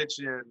dirty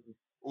kitchen,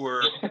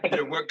 or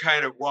what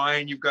kind of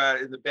wine you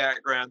got in the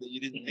background that you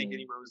didn't think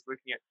anyone was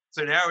looking at.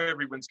 So now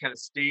everyone's kind of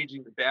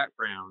staging the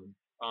background.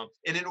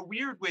 And in a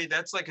weird way,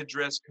 that's like a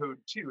dress code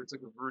too. It's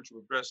like a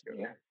virtual dress code.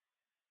 Yeah.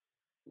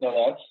 No,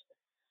 that's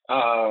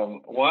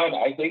one.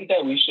 I think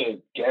that we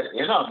should get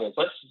in on this.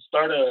 Let's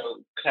start a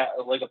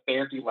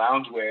fancy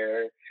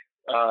loungewear.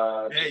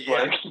 Like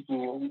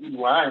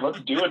line.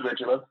 Let's do it,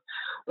 Richard.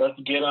 Let's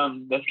get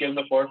on. Let's get in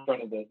the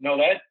forefront of this. No,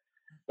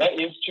 that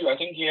is true. I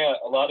think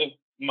a lot of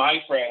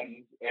my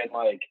friends and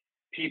like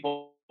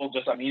people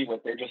just I'm meeting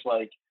with, they're just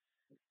like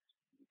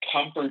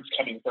comfort's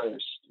coming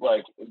first,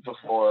 like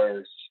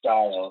before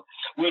style,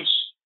 which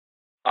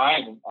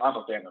I'm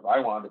a fan of. I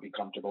want to be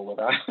comfortable with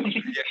that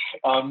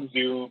on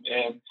Zoom,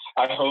 and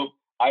I hope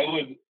I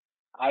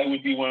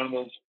would be one of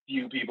those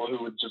few people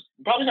who would just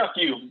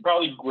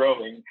probably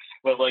growing,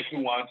 but like who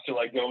wants to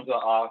like go into the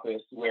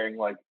office wearing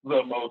like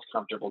the most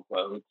comfortable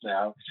clothes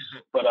now.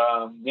 But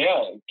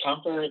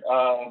comfort,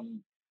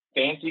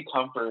 fancy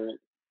comfort,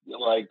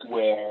 like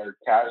where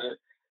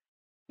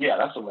yeah,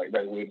 that's the right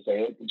way to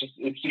say it.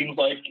 It seems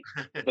like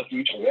the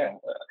future. Yeah,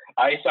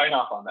 I sign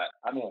off on that.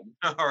 I'm in.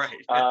 All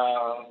right.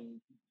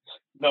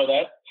 No,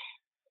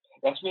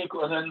 that's really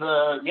cool. And then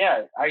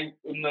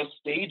in the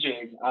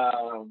staging,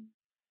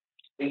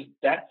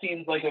 that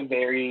seems like a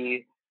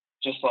very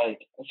just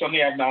like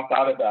something I've not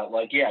thought about.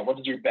 Like, what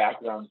does your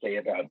background say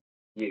about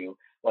you?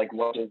 Like,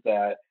 what is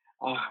that?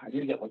 I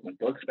need to get like my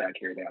books back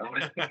here now.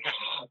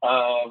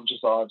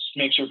 Just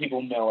make sure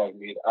people know I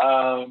read.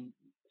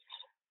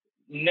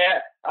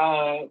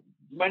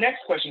 My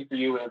next question for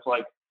you is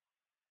like,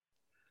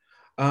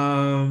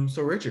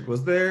 so Richard,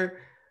 was there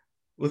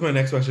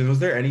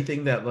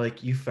anything that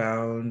like you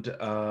found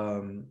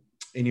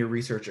in your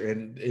research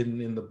and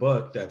in the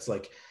book that's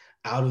like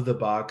out of the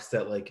box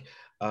that like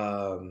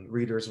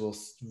readers will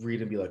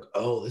read and be like,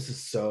 oh, this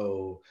is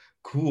so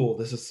cool,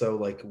 this is so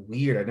like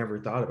weird, I never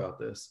thought about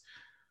this?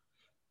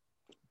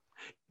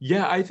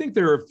 Yeah, I think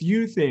there are a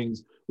few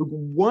things.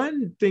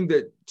 One thing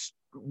that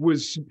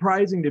was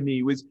surprising to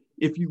me was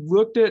if you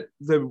looked at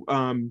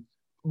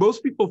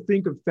most people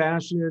think of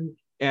fashion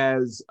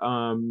as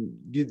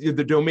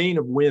the domain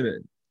of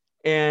women.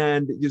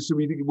 And so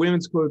we think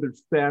women's clothes are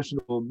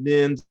fashionable,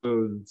 men's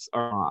clothes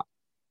are not.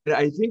 And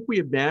I think we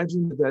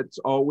imagine that that's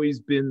always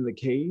been the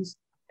case.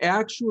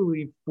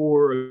 Actually,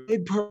 for a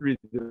big part of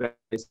the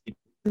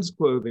men's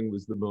clothing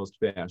was the most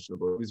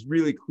fashionable. It was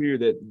really clear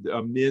that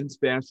men's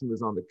fashion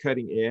was on the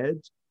cutting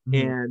edge,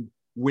 and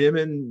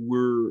women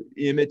were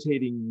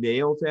imitating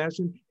male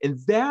fashion. And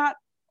that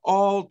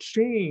all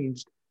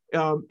changed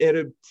at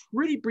a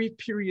pretty brief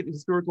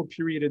historical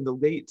period in the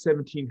late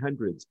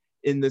 1700s,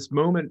 in this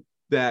moment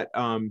that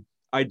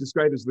I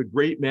described as the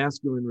Great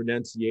Masculine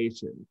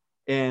Renunciation.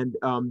 And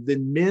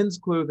then men's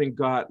clothing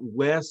got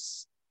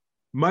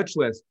much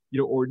less,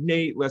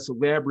 ornate, less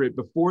elaborate.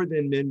 Before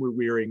then, men were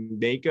wearing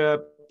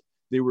makeup,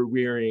 they were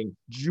wearing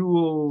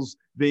jewels.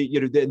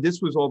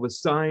 This was all the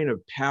sign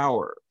of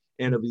power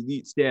and of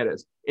elite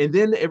status. And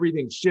then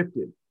everything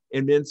shifted,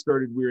 and men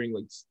started wearing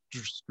like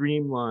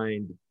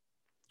streamlined,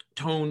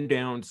 toned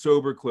down,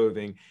 sober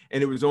clothing,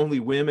 and it was only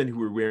women who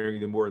were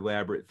wearing the more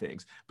elaborate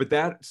things. But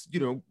that's,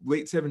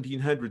 late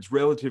 1700s,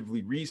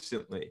 relatively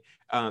recently.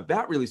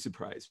 That really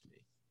surprised me.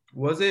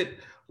 Was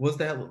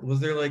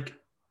there like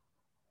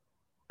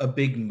a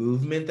big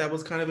movement that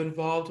was kind of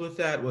involved with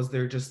that? Was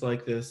there just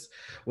like this,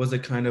 was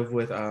it kind of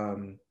with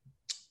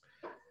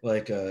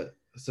like a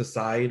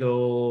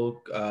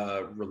societal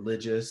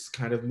religious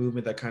kind of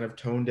movement that kind of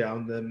toned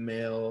down the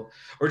male,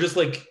 or just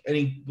like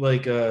any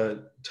like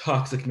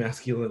toxic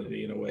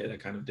masculinity in a way that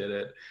kind of did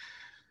it?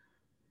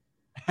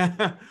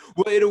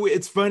 Well, in a way,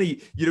 it's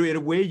funny, in a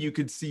way you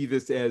could see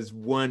this as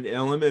one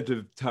element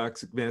of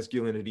toxic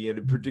masculinity in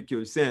a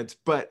particular sense,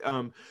 but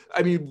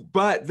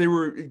but there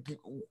were,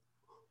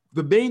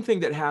 the main thing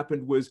that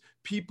happened was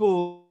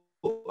people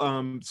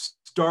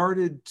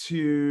started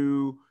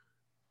to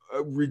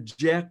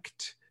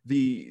reject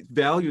the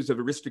values of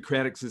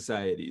aristocratic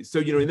societies. So,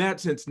 in that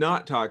sense,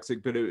 not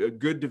toxic, but a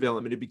good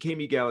development. It became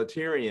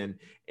egalitarian.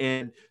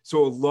 And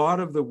so a lot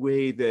of the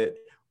way that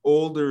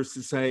older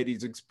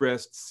societies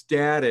expressed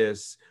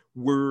status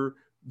were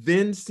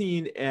then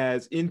seen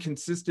as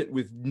inconsistent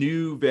with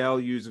new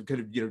values of kind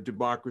of,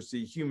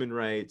 democracy, human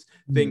rights,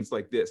 things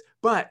like this.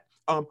 But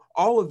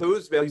all of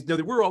those values, now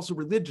there were also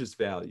religious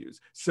values.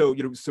 So,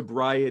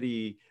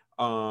 sobriety,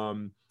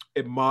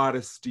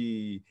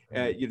 modesty,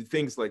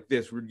 things like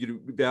this were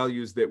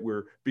values that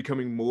were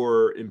becoming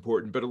more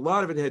important. But a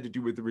lot of it had to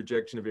do with the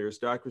rejection of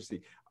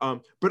aristocracy,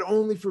 but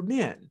only for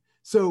men.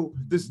 So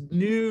this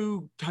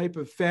new type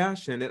of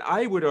fashion, and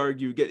I would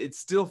argue, it's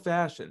still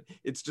fashion.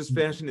 It's just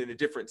fashion in a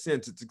different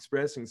sense. It's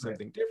expressing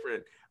something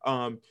different.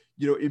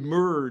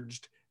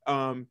 Emerged,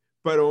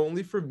 but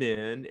only for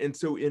men. And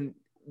so, in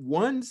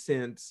one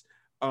sense,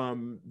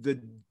 an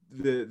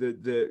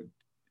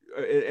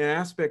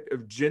aspect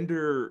of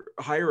gender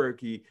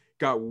hierarchy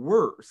got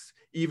worse,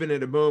 even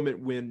at a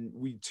moment when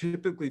we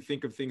typically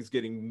think of things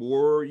getting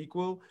more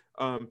equal.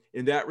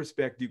 In that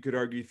respect, you could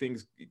argue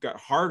things got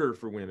harder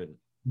for women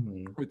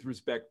with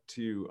respect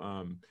to,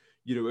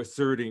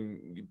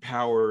 asserting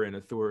power and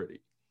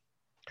authority.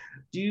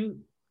 Do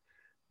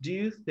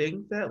you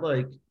think that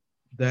like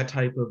that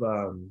type of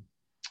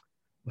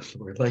what's the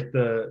word, like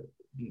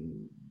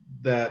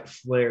that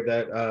flair,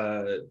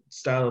 that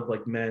style of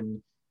like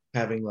men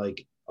having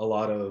like a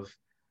lot of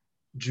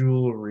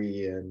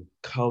jewelry and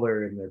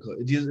color in their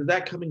clothes, is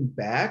that coming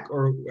back,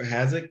 or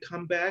has it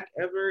come back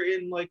ever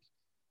in like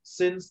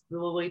since the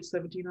late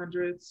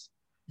 1700s?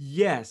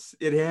 Yes,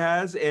 it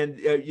has, and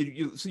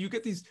so you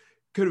get these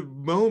kind of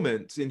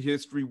moments in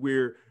history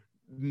where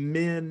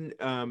men,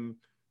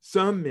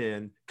 some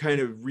men,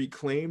 kind of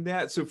reclaim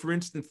that. So, for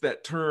instance,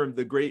 that term,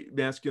 the Great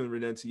Masculine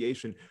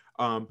Renunciation,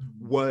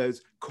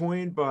 was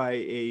coined by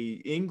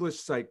a English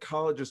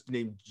psychologist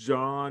named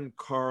John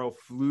Carl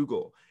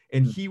Flugel.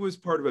 And he was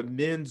part of a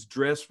men's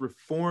dress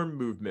reform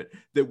movement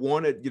that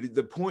wanted,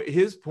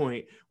 his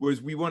point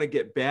was, we want to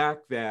get back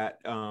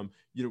that,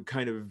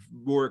 kind of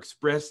more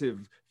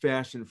expressive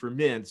fashion for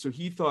men. So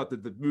he thought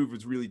that the move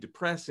was really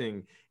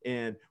depressing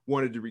and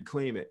wanted to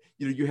reclaim it.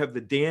 You have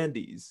the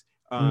dandies,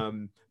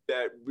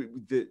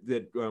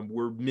 that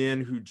were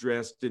men who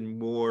dressed in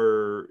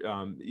more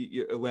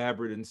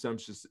elaborate and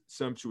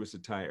sumptuous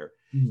attire.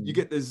 You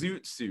get the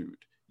zoot suit,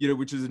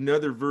 which is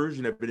another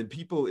version of it. And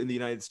people in the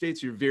United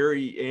States are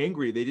very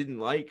angry. They didn't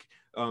like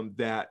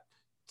that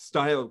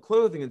style of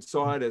clothing and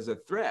saw it as a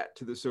threat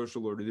to the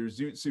social order. There's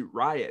zoot suit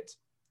riots.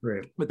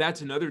 Right. But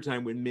that's another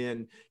time when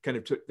men kind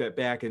of took that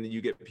back, and then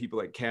you get people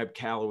like Cab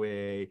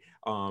Calloway,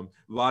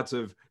 lots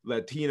of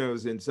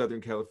Latinos in Southern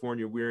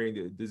California wearing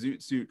the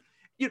zoot suit.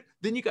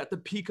 Then you got the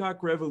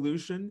Peacock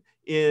Revolution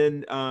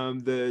in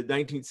the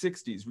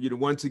 1960s.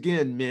 Once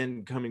again,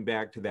 men coming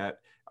back to that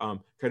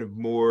kind of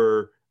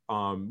more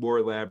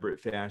elaborate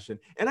fashion.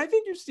 And I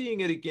think you're seeing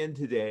it again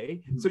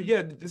today. So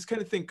yeah, this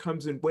kind of thing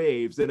comes in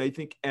waves. And I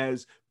think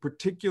as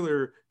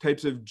particular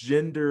types of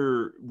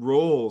gender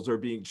roles are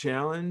being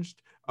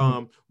challenged,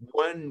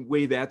 one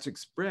way that's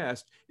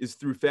expressed is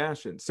through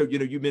fashion. So,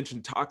 you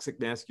mentioned toxic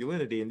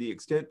masculinity, and the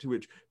extent to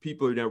which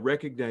people are now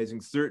recognizing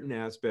certain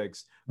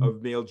aspects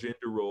of male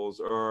gender roles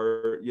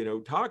are,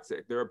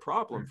 toxic. They're a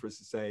problem for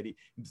society.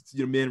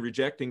 Men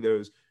rejecting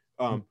those.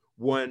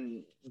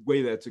 One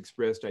way that's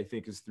expressed, I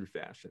think, is through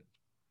fashion.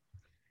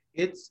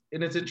 It's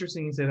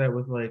interesting you say that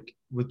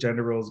with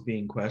gender roles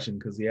being questioned,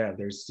 because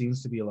there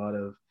seems to be a lot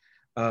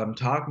of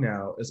talk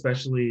now,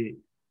 especially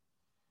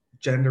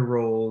gender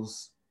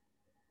roles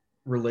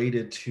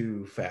related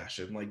to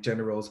fashion, like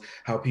gender roles,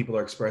 how people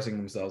are expressing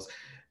themselves.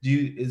 Do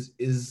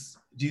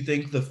you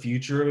think the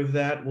future of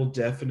that will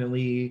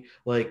definitely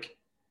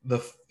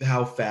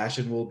how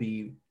fashion will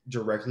be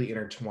directly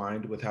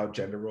intertwined with how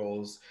gender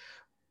roles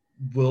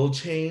will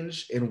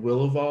change and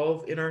will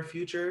evolve in our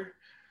future?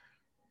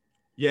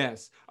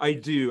 Yes, I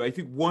do. I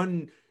think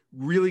one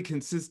really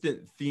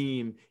consistent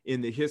theme in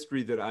the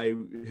history that I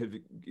have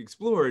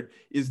explored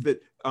is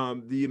that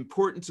the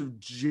importance of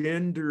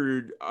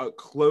gendered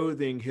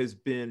clothing has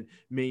been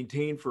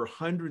maintained for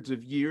hundreds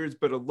of years,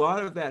 but a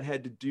lot of that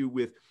had to do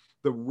with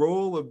the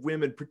role of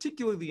women,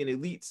 particularly in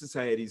elite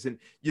societies. And,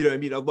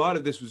 a lot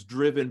of this was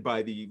driven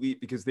by the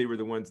elite because they were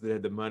the ones that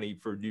had the money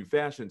for new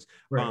fashions.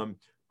 Right.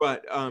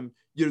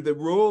 The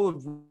role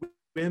of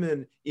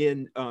women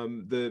in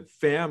the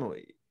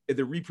family,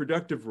 the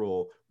reproductive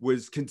role,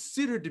 was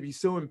considered to be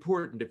so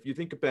important. If you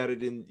think about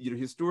it, in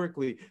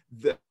historically,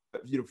 the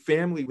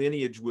family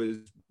lineage was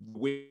the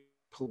way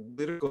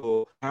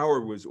political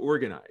power was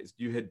organized.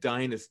 You had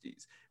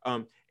dynasties,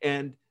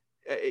 and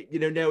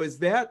now as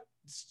that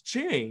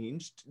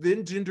changed,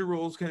 then gender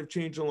roles kind of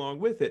change along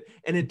with it.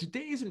 And in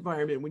today's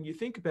environment, when you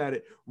think about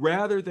it,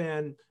 rather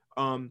than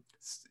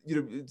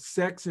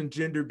sex and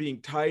gender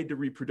being tied to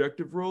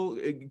reproductive role,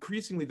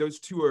 increasingly those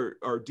two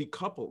are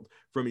decoupled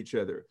from each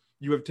other.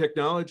 You have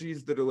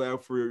technologies that allow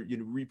for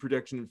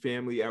reproduction and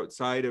family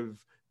outside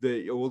of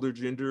the older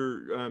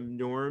gender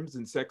norms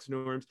and sex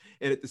norms.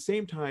 And at the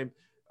same time,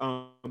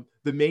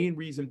 the main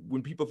reason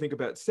when people think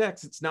about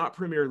sex, it's not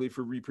primarily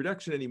for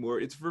reproduction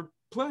anymore, it's for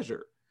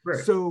pleasure.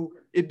 Right. So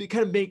it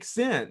kind of makes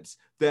sense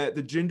that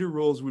the gender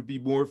roles would be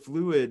more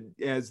fluid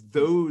as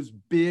those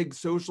big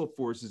social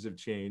forces have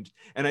changed.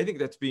 And I think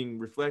that's being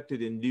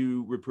reflected in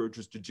new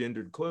approaches to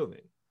gendered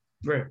clothing.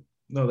 Right.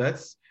 No,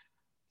 that's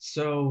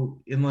so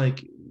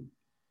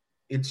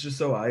it's just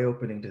so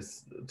eye-opening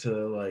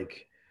to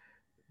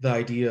the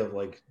idea of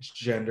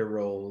gender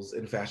roles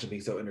and fashion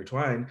being so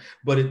intertwined,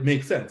 but it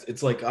makes sense.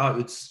 It's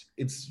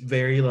it's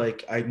very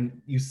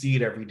you see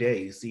it every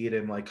day. You see it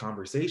in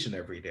conversation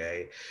every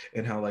day,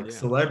 and how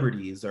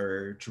celebrities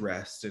are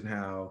dressed, and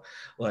how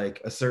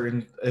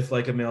if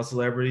a male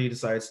celebrity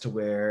decides to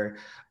wear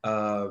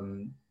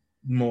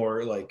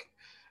more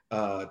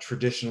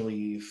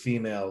traditionally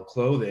female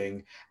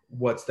clothing,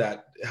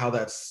 how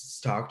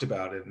that's talked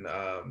about in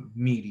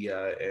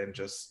media, and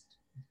just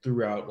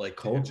throughout like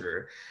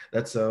culture.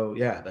 That's so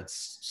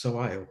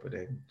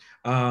eye-opening.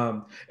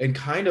 And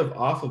kind of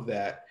off of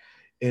that,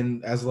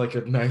 and as like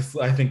a nice,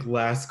 I think,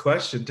 last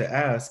question to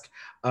ask,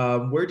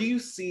 where do you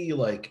see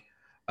like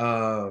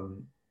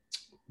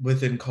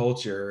within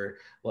culture,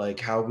 like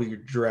how we're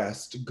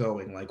dressed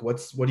going? Like what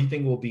do you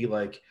think will be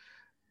like,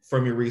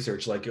 from your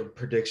research, like a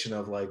prediction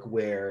of like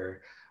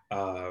where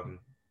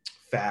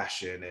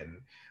fashion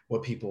and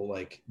what people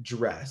like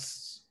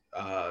dress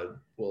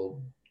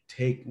will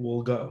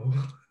go?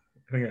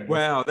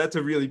 Wow, that's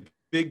a really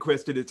big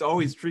question. It's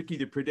always tricky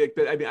to predict,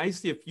 but I mean, I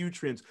see a few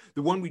trends.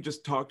 The one we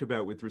just talked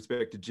about with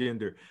respect to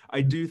gender,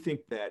 I do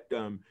think that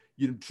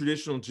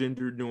traditional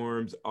gender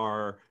norms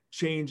are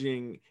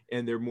changing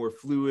and they're more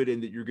fluid,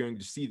 and that you're going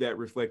to see that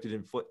reflected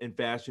in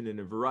fashion in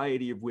a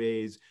variety of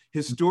ways.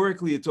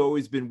 Historically, it's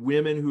always been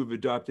women who have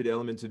adopted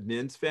elements of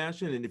men's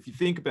fashion. And if you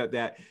think about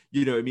that,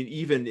 I mean,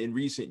 even in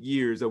recent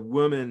years, a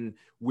woman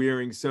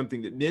wearing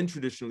something that men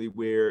traditionally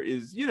wear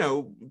is,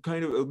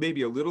 kind of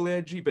maybe a little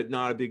edgy, but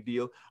not a big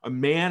deal. A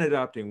man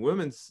adopting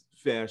women's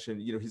fashion,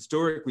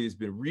 historically has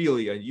been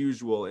really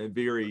unusual and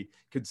very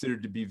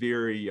considered to be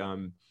very,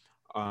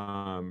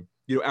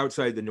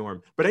 outside the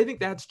norm. But I think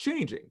that's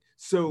changing.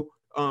 So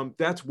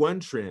that's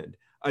one trend.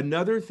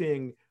 Another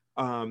thing,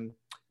 I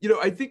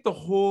think the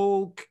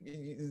whole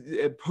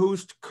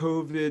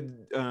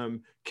post-COVID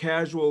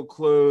casual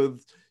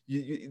clothes,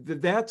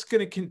 that's going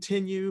to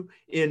continue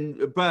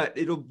but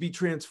it'll be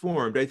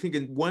transformed. I think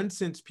in one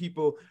sense,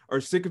 people are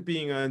sick of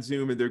being on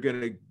Zoom, and they're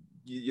going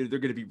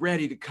to be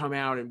ready to come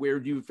out and wear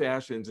new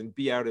fashions and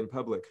be out in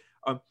public.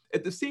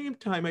 At the same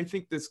time, I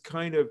think this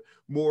kind of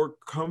more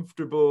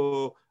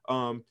comfortable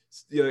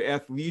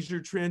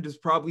athleisure trend is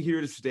probably here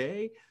to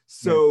stay.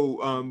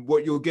 So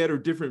what you'll get are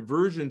different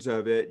versions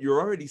of it. You're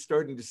already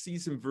starting to see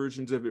some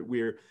versions of it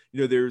where,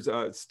 there's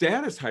a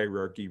status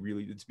hierarchy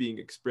really that's being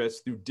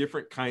expressed through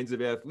different kinds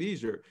of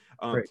athleisure.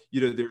 Right.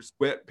 There's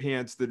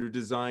sweatpants that are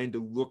designed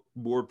to look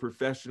more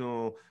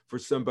professional for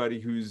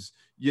somebody who's,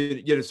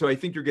 so I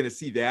think you're going to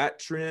see that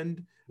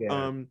trend.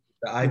 The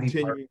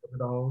Ivy Park of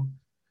it all.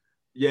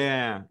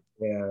 Yeah.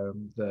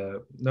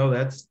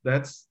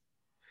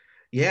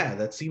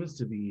 That seems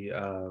to be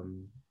a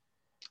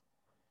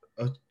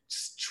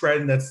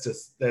trend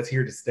that's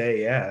here to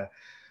stay.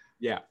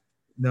 Yeah.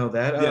 No,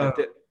 that.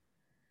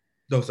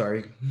 Oh,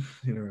 sorry,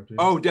 interrupted.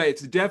 Oh, yeah,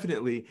 it's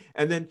definitely.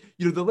 And then,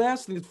 the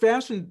last thing,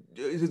 fashion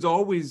has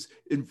always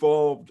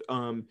involved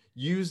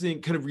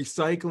using, kind of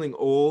recycling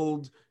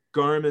old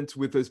garments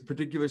with a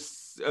particular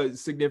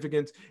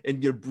significance,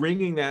 and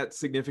bringing that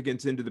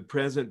significance into the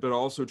present, but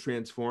also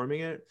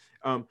transforming it.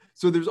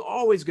 So there's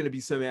always going to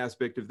be some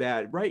aspect of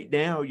that. Right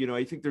now,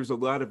 I think there's a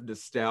lot of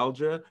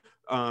nostalgia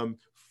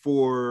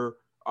for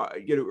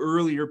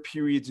earlier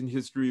periods in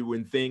history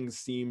when things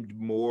seemed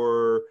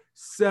more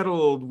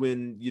settled,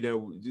 when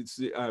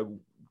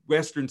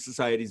Western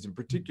societies in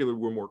particular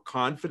were more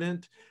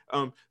confident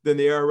than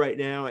they are right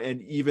now.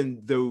 And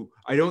even though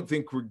I don't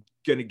think we're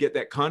going to get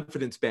that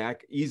confidence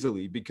back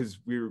easily, because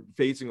we're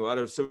facing a lot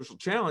of social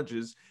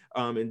challenges,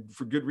 and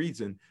for good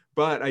reason,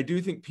 but I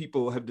do think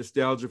people have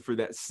nostalgia for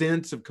that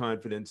sense of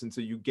confidence. And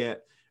so you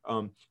get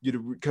kind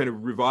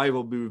of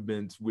revival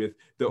movements with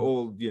the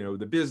old,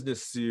 the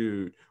business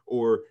suit,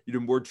 or,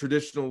 more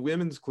traditional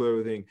women's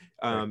clothing.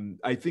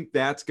 I think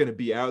that's going to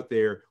be out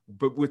there,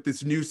 but with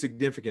this new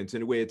significance.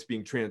 In a way, it's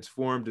being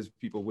transformed as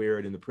people wear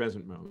it in the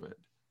present moment.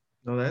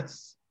 No,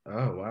 that's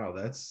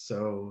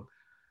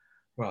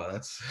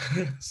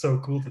so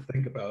cool to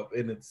think about.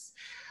 And it's,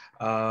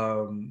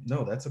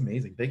 that's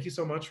amazing. Thank you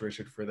so much,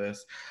 Richard, for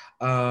this.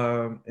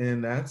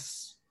 And I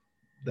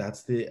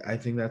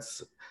think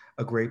that's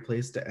a great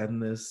place to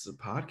end this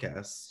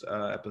podcast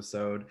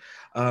episode.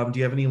 Do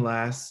you have any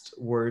last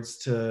words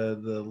to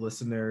the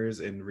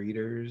listeners and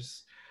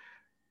readers?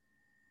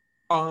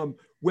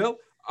 Well,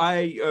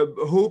 I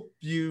hope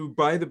you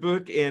buy the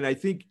book, and I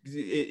think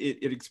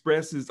it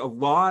expresses a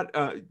lot.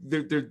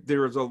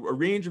 There is a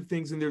range of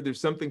things in there. There's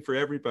something for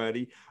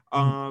everybody.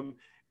 And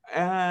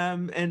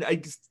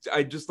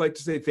I'd just like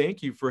to say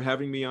thank you for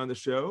having me on the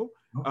show.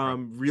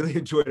 Okay. Really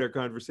enjoyed our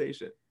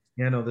conversation.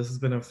 Yeah, no, this has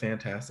been a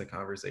fantastic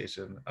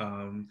conversation.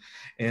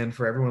 And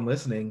for everyone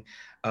listening,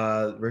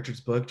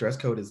 Richard's book, Dress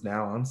Code, is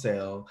now on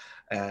sale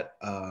at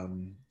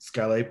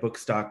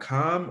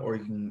skylightbooks.com, or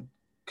you can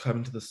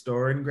come to the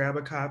store and grab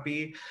a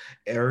copy,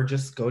 or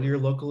just go to your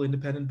local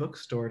independent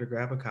bookstore to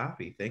grab a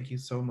copy. Thank you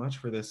so much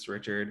for this,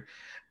 Richard.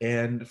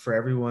 And for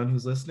everyone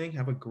who's listening,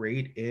 have a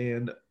great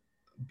and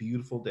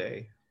beautiful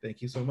day.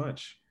 Thank you so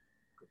much.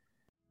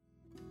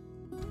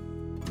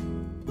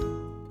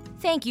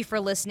 Thank you for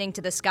listening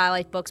to the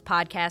Skylight Books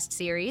podcast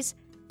series.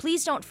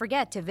 Please don't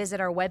forget to visit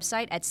our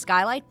website at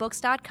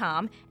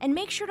skylightbooks.com, and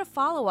make sure to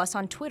follow us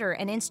on Twitter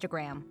and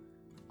Instagram.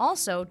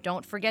 Also,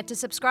 don't forget to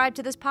subscribe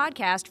to this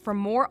podcast for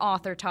more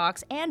author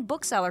talks and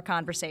bookseller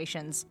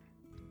conversations.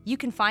 You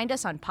can find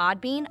us on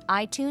Podbean,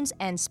 iTunes,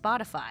 and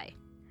Spotify.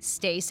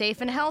 Stay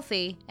safe and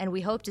healthy, and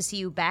we hope to see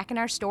you back in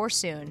our store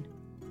soon.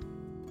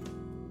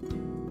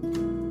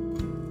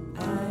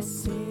 I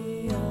see